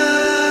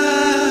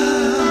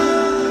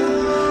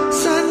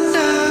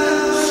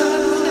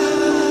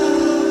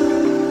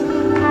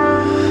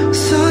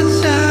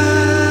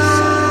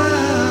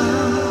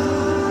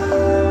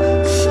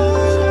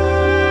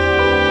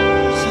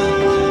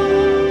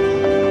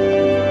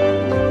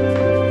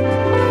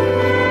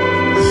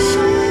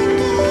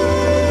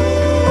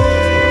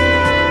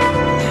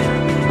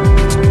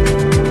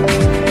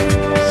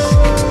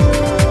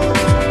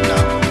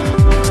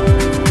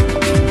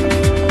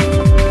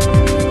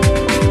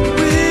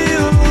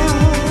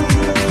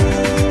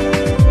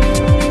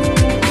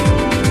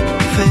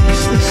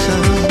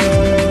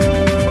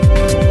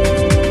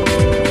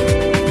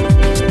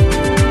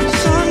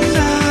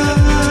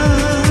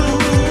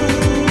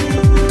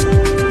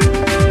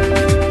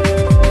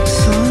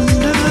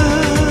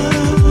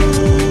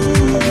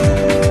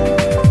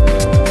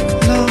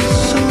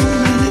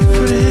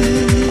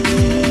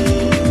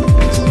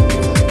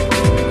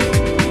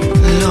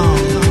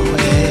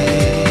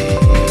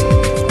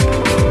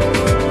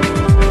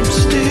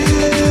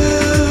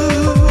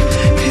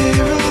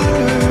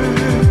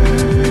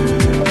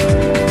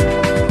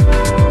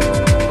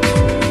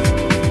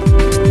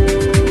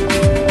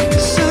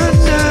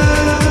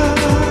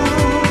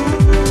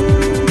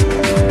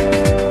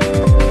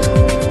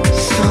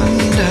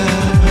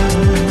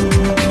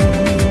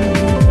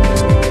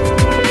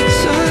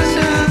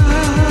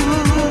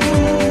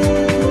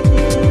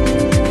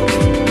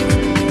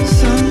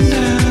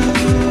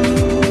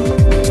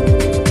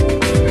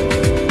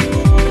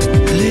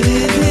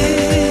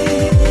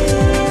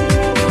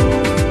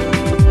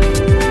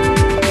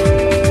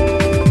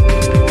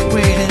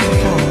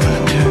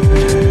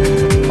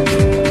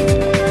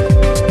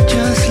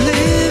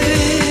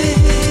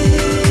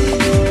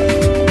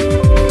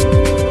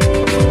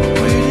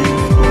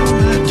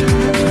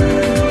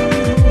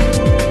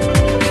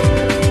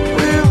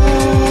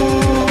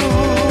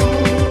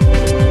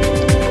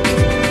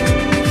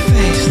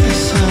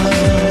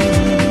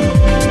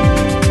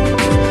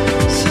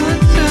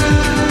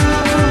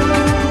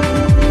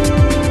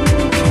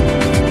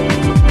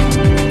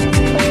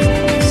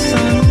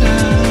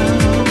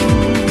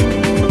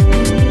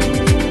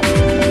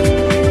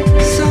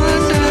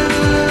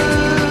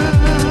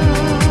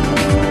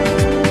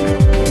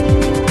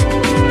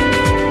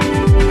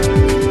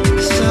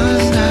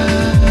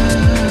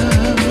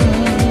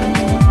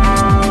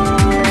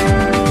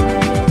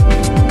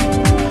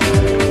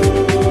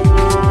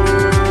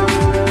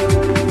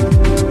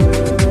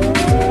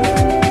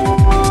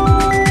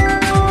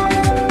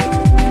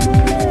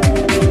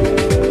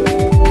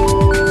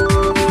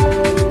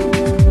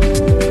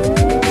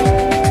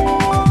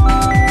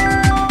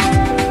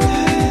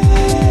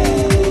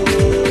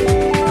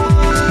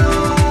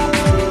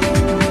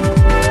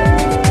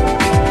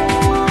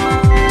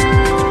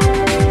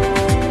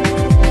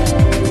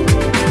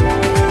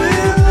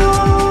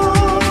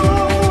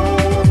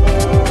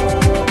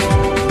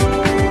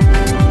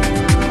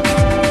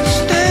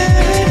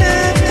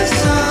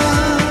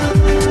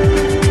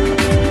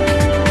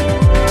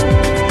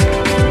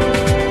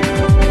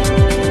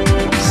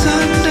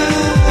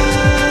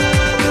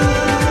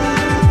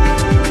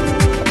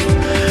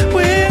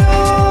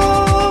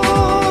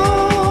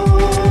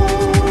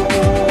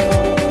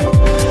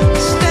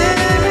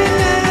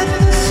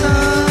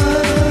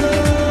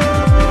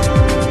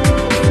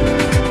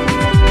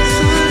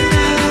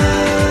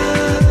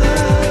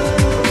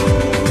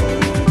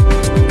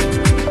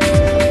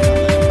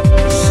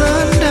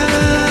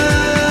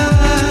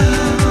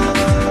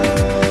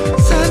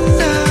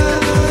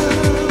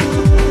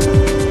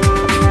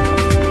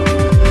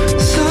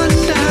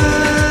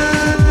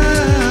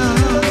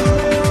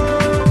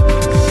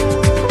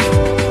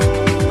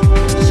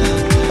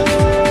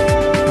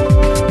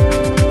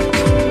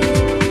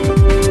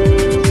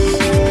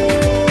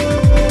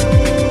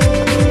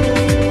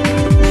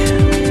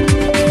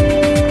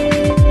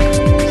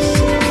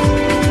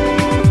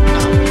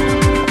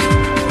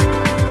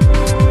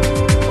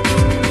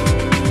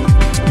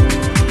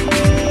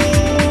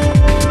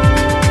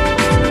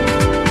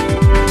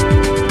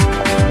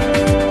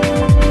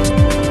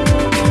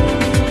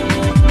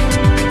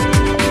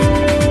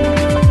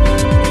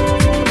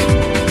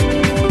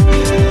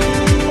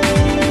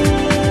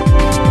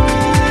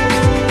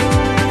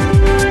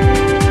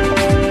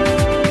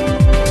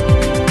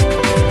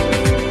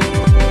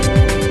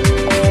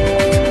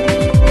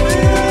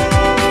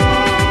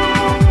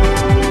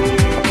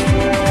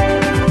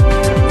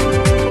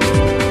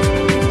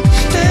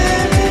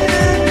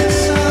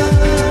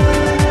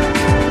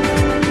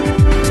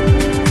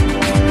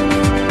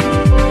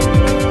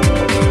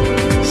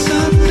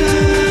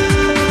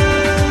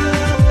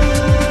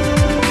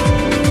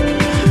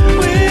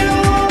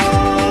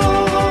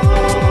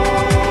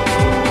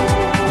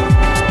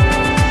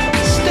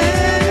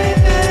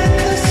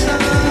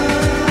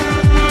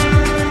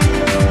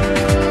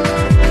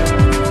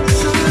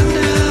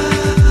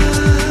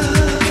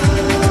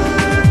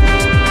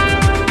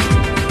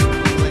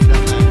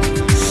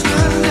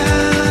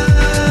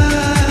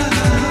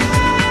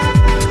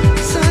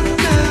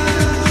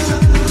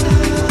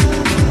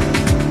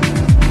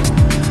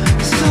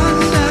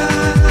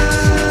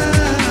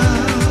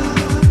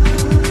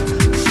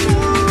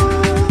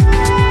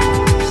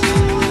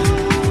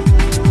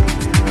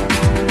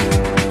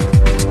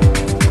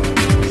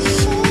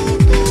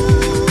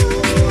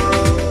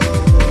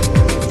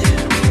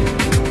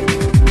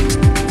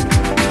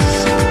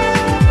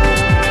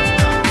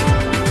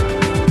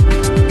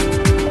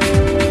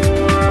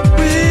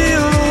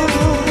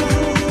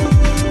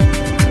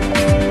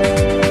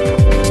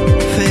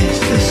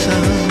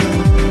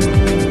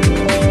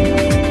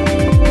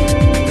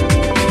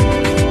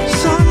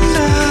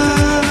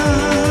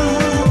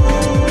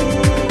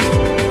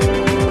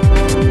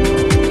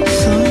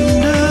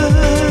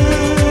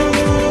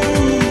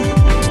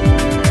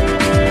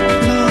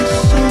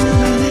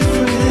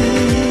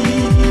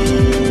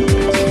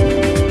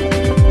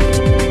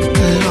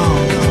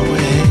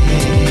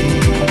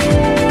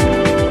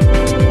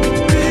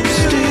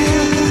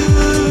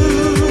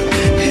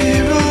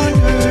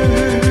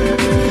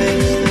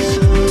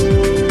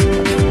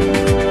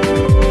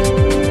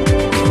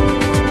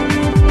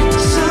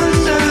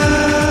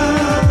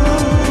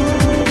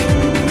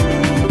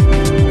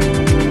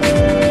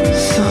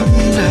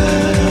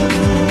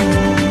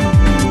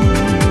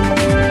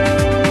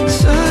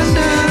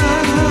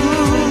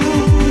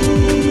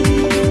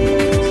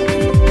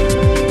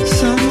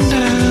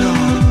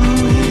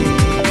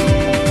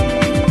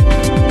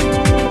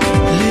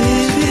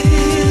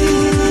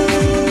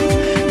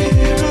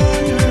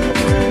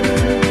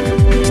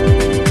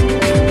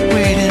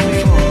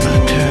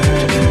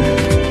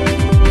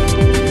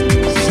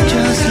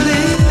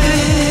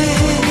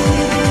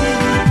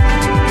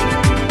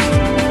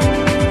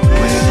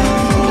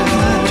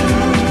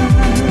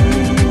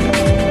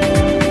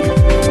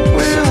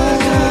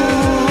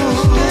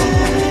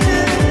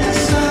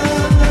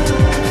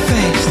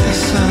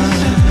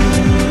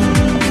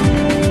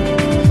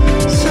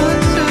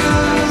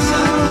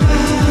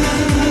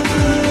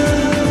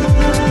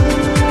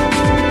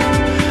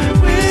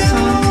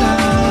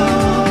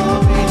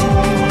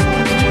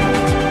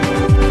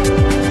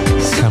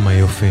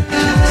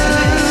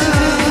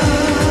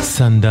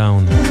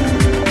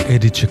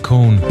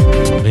 צ'קון,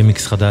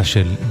 רימיקס חדש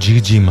של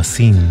ג'י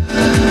מסין.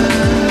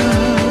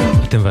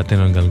 אתם ואתן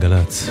על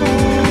גלגלץ.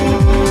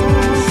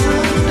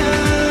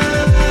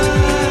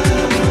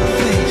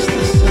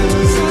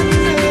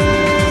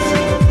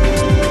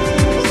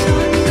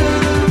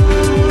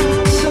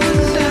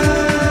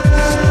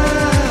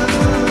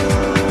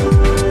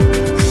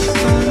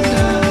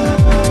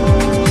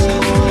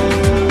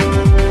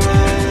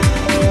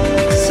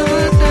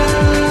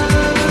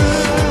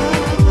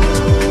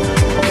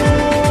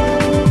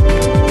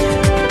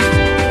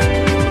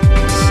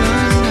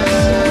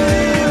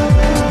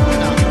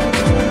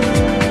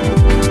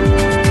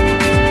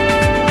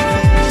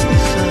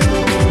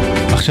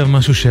 עכשיו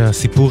משהו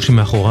שהסיפור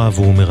שמאחוריו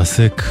הוא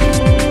מרסק.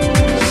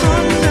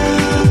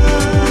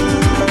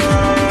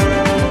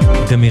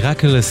 The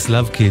Miraculous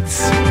Love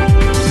Kids.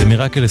 The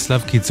Miraculous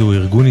Love Kids הוא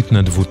ארגון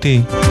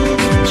התנדבותי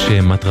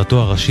שמטרתו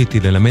הראשית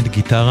היא ללמד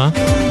גיטרה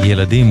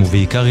ילדים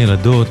ובעיקר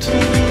ילדות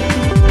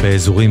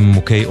באזורים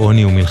מוכי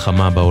עוני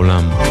ומלחמה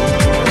בעולם.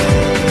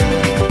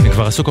 הם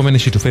כבר עשו כל מיני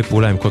שיתופי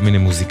פעולה עם כל מיני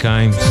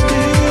מוזיקאים,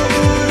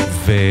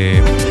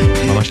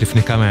 וממש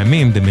לפני כמה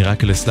ימים The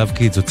Miraculous Love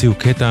Kids הוציאו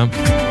קטע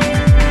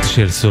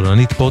של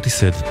סולנית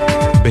פורטיסד,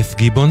 בת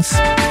גיבונס,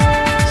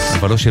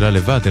 אבל לא שלה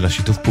לבד, אלא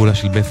שיתוף פעולה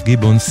של בת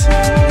גיבונס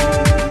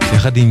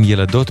יחד עם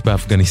ילדות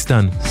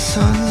באפגניסטן.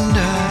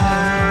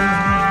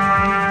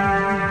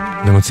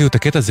 והם הוציאו את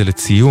הקטע הזה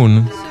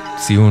לציון,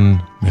 ציון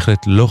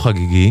בהחלט לא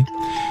חגיגי,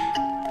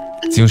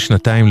 ציון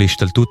 2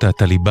 להשתלטות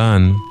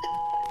הטליבן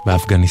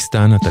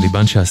באפגניסטן,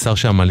 הטליבן שאסר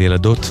שם על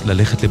ילדות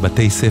ללכת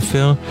לבתי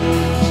ספר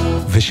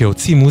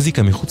ושהוציא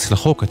מוזיקה מחוץ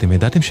לחוק. אתם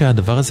ידעתם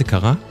שהדבר הזה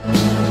קרה?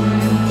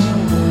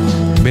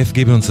 בת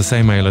גיבונס עשה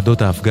עם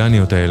הילדות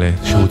האפגניות האלה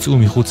שהוצאו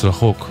מחוץ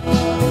לחוק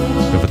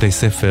בבתי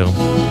ספר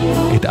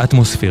את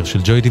אטמוספיר של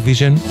ג'וי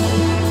דיוויז'ן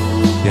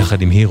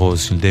יחד עם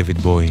הירוז של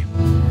דיוויד בוי.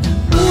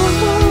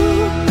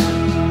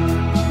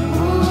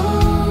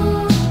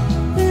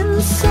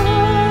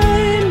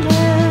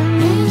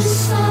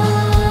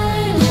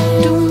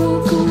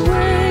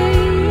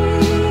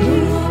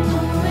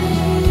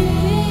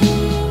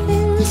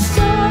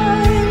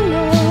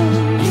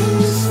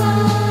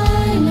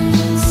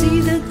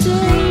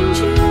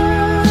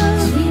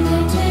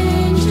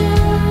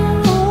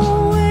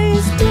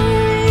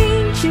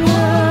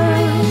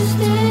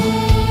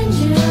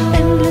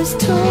 Endless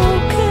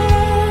talking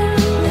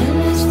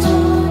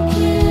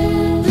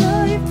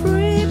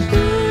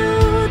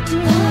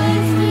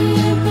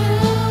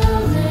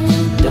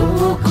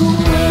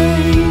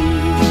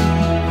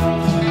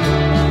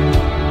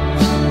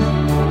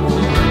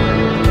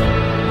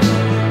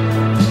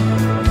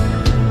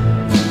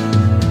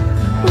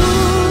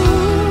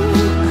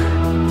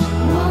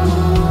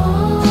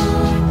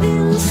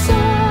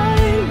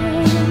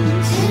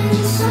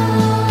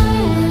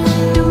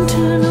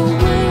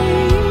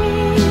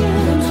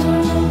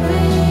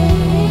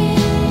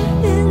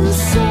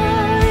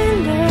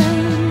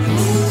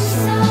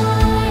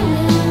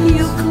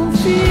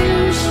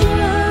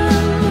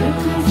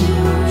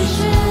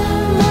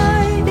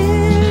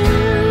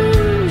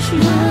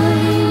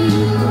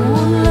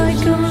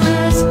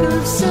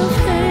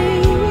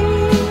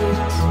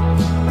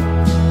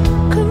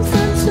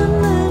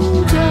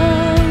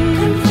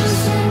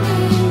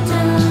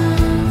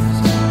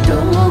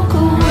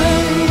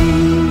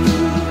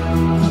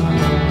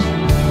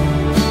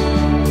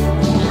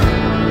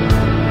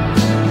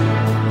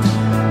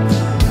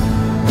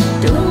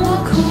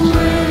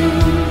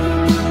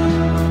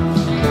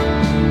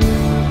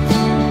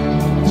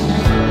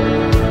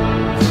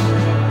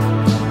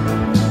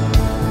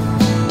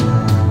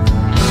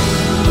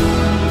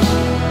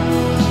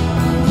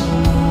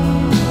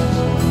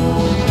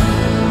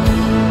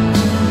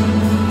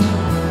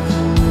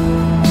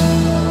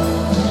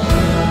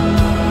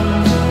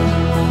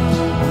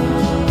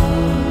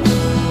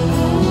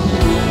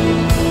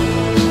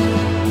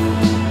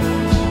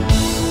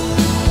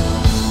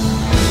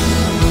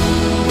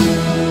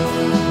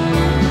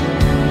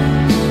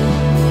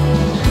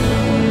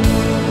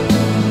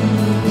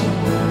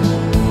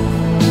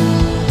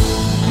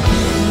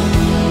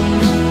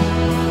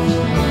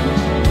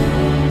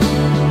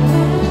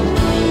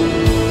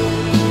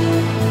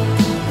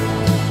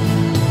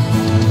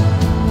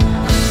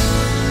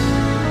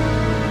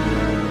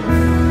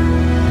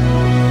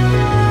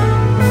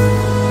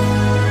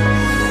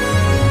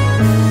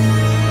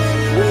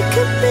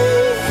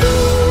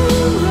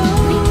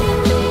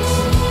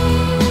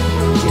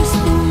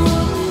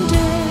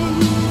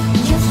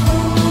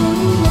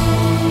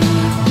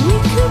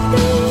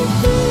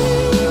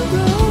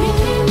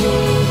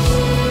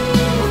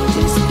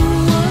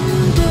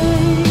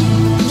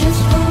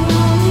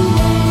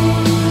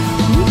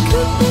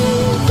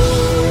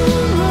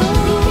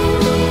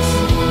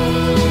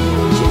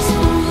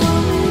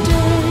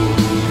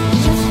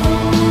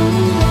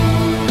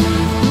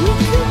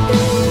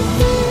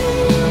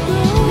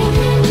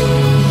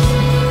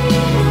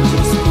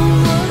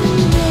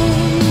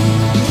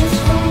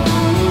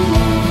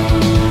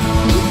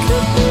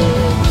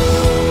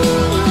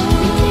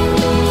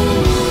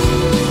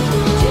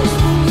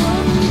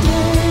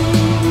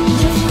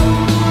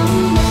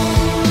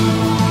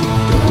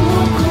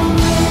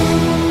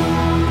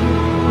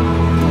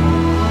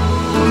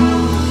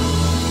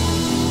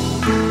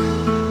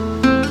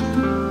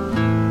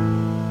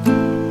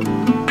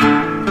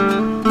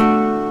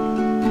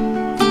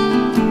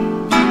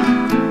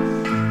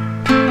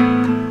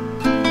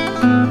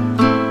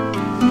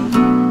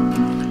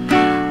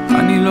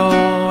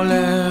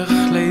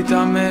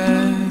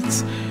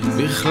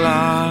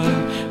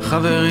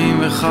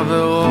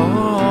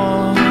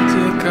וחברות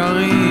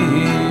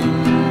יקרים,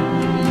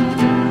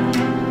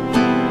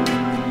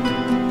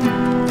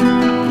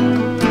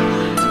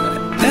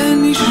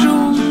 אין לי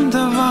שום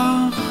דבר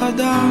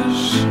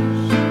חדש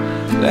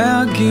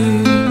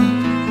להגיד,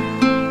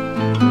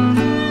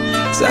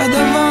 זה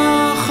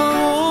הדבר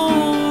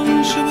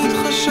האחרון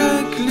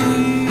שמתחשק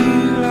לי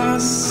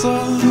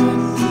לעשות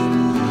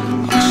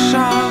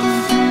עכשיו.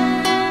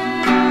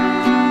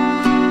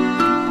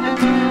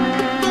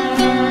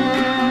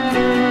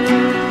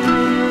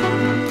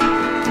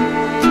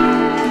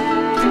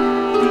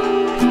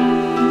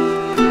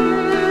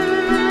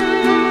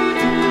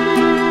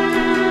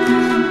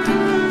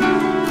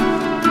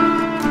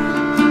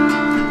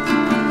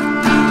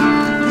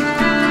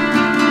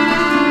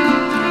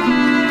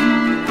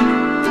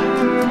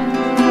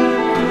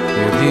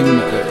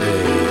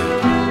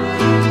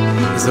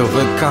 זה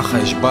עובד ככה,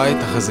 יש בית,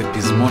 אחרי זה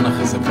פזמון,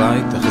 אחרי זה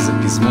בית, אחרי זה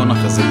פזמון,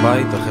 אחרי זה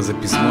בית, אחרי זה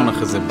פזמון,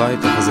 אחרי זה בית,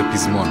 אחרי זה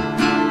פזמון.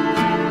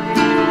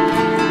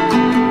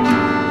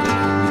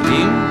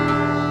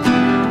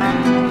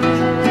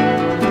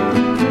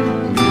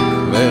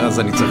 ואז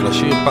אני צריך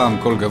לשיר פעם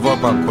קול גבוה,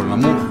 פעם קול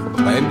נמוך,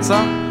 באמצע,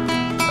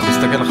 אני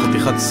מסתכל על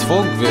חתיכת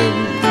ספוג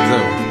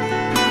וזהו.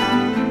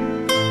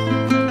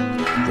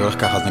 זה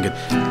הולך ככה, אז נגיד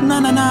נה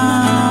נה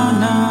נה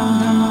נה.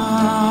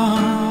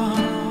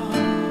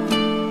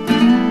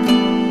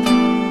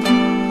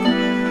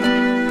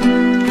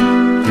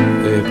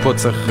 פה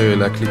צריך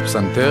להקליט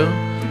פסנתר,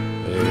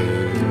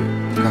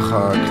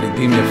 ככה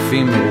קלידים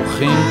יפים,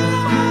 מרוחים,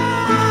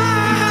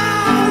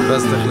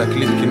 ואז צריך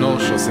להקליט כינור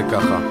שעושה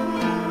ככה.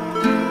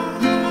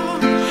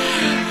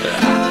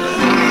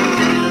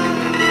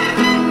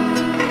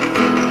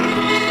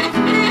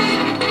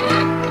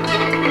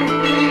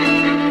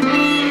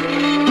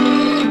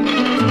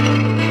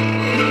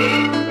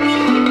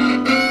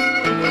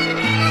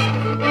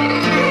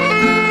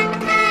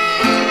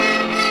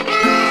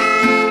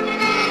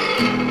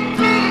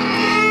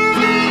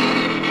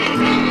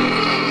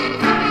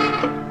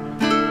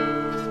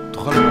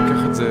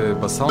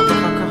 בסאונד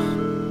אחר כך?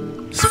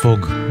 ספוג,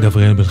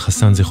 גבריאל בן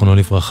חסן, זיכרונו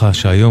לברכה,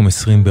 שהיום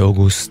 20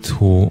 באוגוסט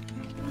הוא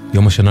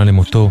יום השנה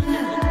למותו,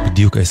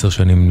 בדיוק 10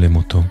 שנים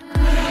למותו.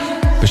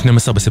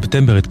 ב-12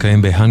 בספטמבר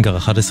התקיים בהנגר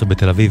 11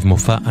 בתל אביב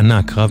מופע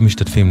ענק, רב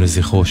משתתפים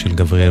לזכרו של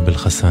גבריאל בן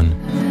חסן.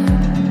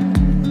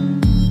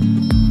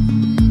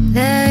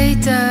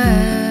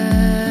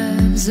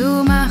 להתאהב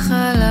זו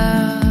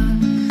מחלה,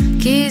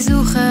 כי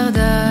זו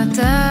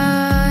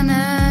חרדתה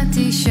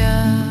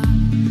נטישה,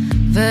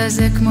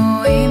 וזה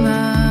כמו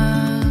אמא,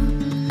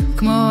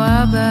 כמו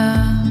אבא,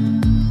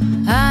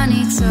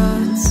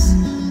 הניצוץ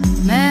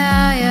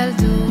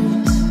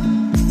מהילדות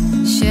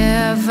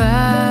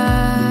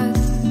שעבד,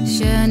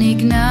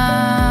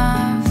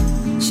 שנגנב,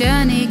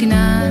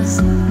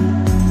 שנגנז,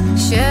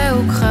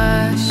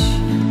 שהוכחש,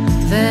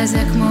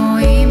 וזה כמו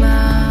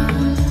אמא,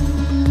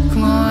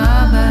 כמו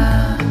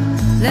אבא,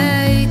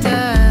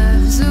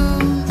 להתאהב זו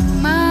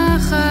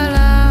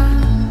מחלה,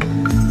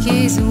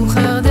 כי זו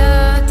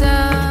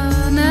חרדתה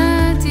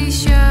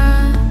נטישה.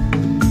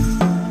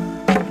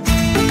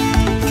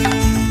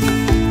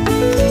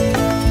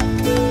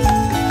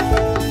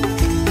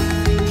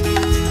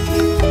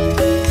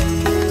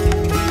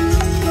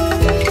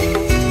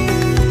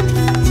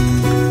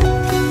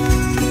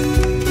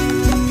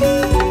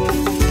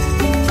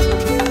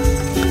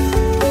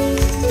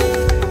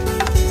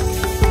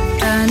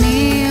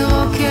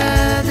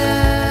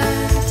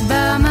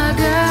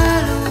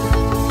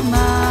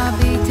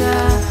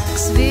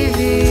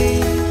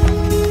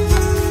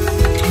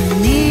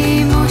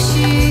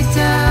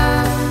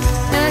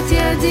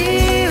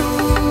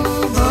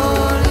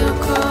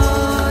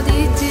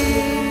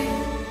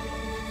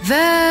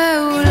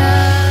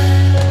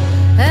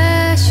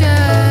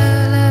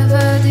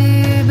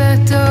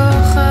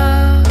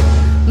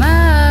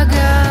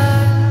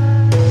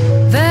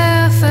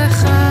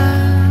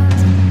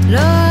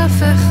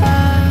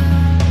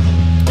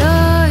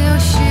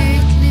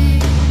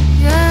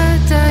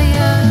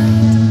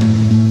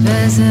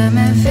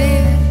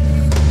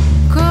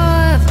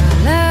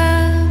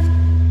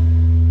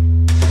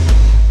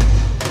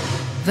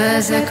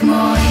 וזה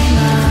כמו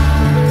אמא,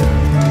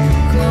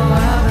 כמו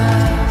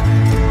אבא,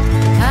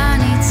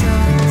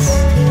 הניצוץ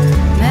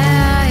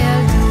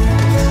מהילדות.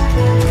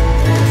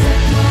 וזה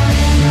כמו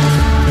אמא,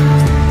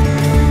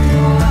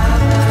 כמו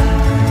אבא,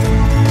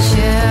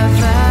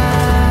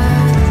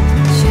 שעבד,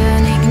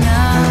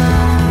 שנגנב.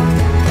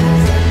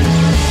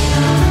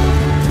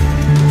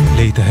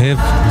 להתאהב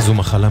זו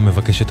מחלה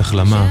מבקשת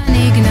החלמה.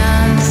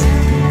 שנגנז,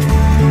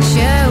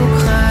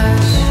 שהוכחש.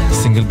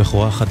 סינגל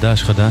בכורה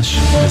חדש,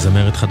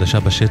 מזמרת חדשה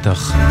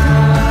בשטח,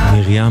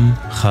 מרים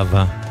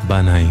חווה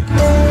בנאי.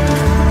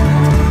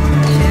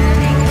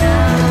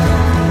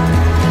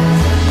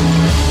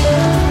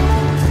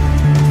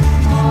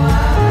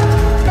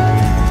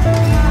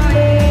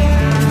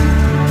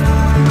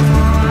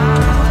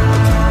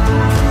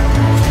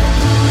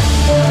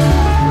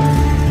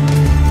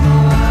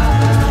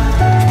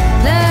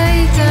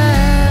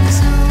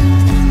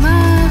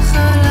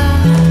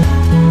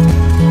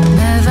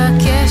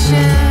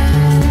 מבקשת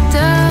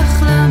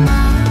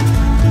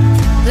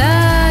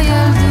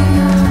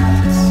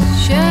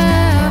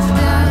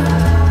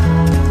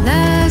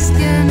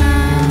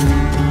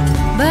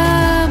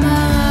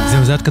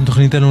עד כאן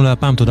תוכניתנו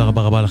להפעם, תודה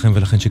רבה רבה לכם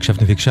ולכן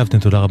שהקשבתם והקשבתם,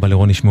 תודה רבה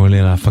לרוני שמואלי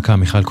על ההפקה,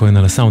 מיכל כהן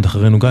על הסאונד,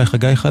 אחרינו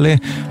גיא חלה,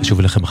 אשוב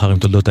אליכם מחר עם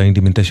תולדות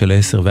האינדי בין 9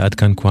 ל-10, ועד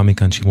כאן קוואמי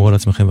כאן, שמרו על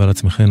עצמכם ועל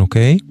עצמכם,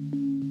 אוקיי?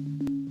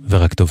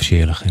 ורק טוב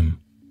שיהיה לכם.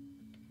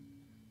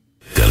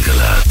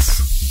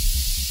 גלגלצ.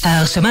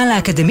 ההרשמה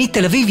לאקדמית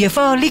תל אביב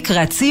יפו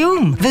לקראת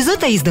סיום,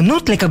 וזאת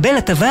ההזדמנות לקבל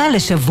הטבה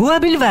לשבוע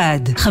בלבד.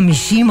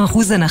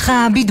 50%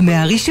 הנחה בדמי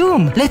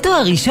הרישום,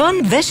 לתואר ראשון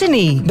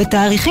ושני,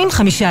 בתאריכים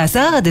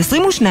 15 עד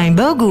 22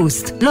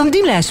 באוגוסט.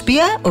 לומדים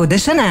להשפיע עוד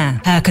השנה.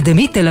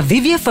 האקדמית תל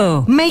אביב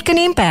יפו, make an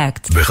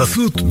impact.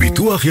 בחסות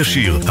ביטוח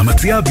ישיר,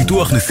 המציע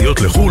ביטוח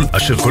נסיעות לחול,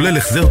 אשר כולל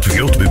החזר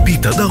תביעות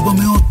בביט עד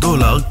 $400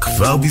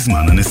 כבר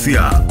בזמן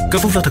הנסיעה.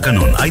 כפוף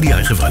לתקנון,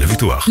 IDI חברה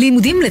לביטוח.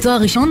 לימודים לתואר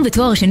ראשון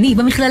ותואר שני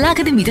במכללה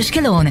האקדמית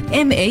אשקלון.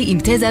 MA עם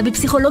תזה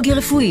בפסיכולוגיה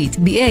רפואית,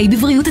 BA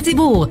בבריאות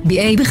הציבור,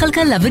 BA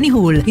בכלכלה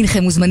וניהול.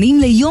 הנכם מוזמנים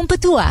ליום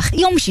פתוח,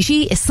 יום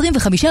שישי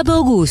 25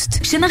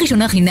 באוגוסט. שנה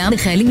ראשונה חינם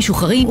לחיילים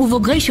משוחררים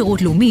ובוגרי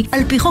שירות לאומי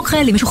על פי חוק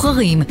חיילים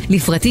משוחררים.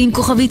 לפרטים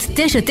כוכבית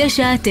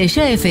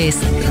 9990.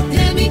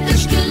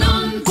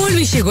 כל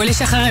מי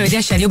שגולש אחריי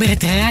יודע שאני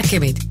אומרת רק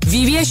אמת.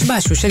 ואם יש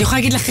משהו שאני יכולה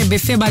להגיד לכם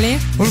בפה מלא,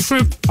 הוא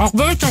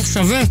הרבה יותר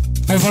שווה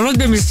לבלות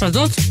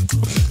במסעדות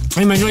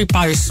עם מנוי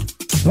פיס.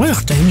 וואי,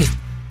 איך טעים לי.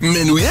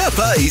 מנויי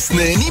הפיס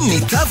נהנים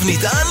מתו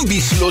נטען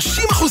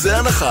ב-30%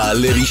 הנחה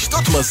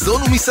לרשתות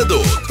מזון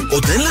ומסעדות.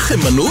 עוד אין לכם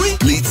מנוי?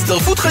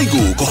 להצטרפות חייגו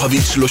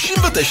כוכבית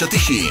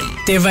 3990.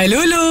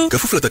 תבלולו.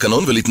 כפוף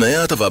לתקנון ולתנאי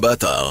ההטבה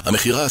באתר.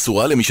 המחירה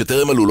אסורה למי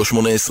שטרם מלאו לו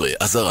 18.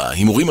 אזהרה,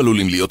 הימורים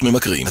עלולים להיות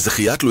ממכרים.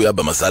 הזכייה תלויה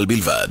במזל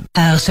בלבד.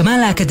 ההרשמה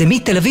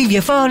לאקדמית תל אביב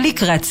יפו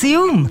לקראת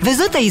סיום,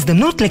 וזאת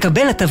ההזדמנות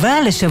לקבל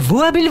הטבה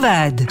לשבוע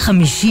בלבד.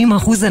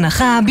 50%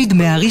 הנחה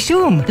בדמי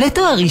הרישום,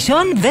 לתואר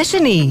ראשון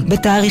ושני,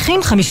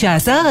 בתאריכים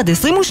 15 עד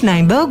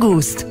 22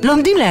 באוגוסט.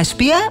 לומדים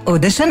להשפיע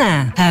עוד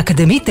השנה.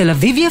 האקדמית תל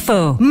אביב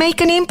יפו,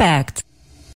 make an impact.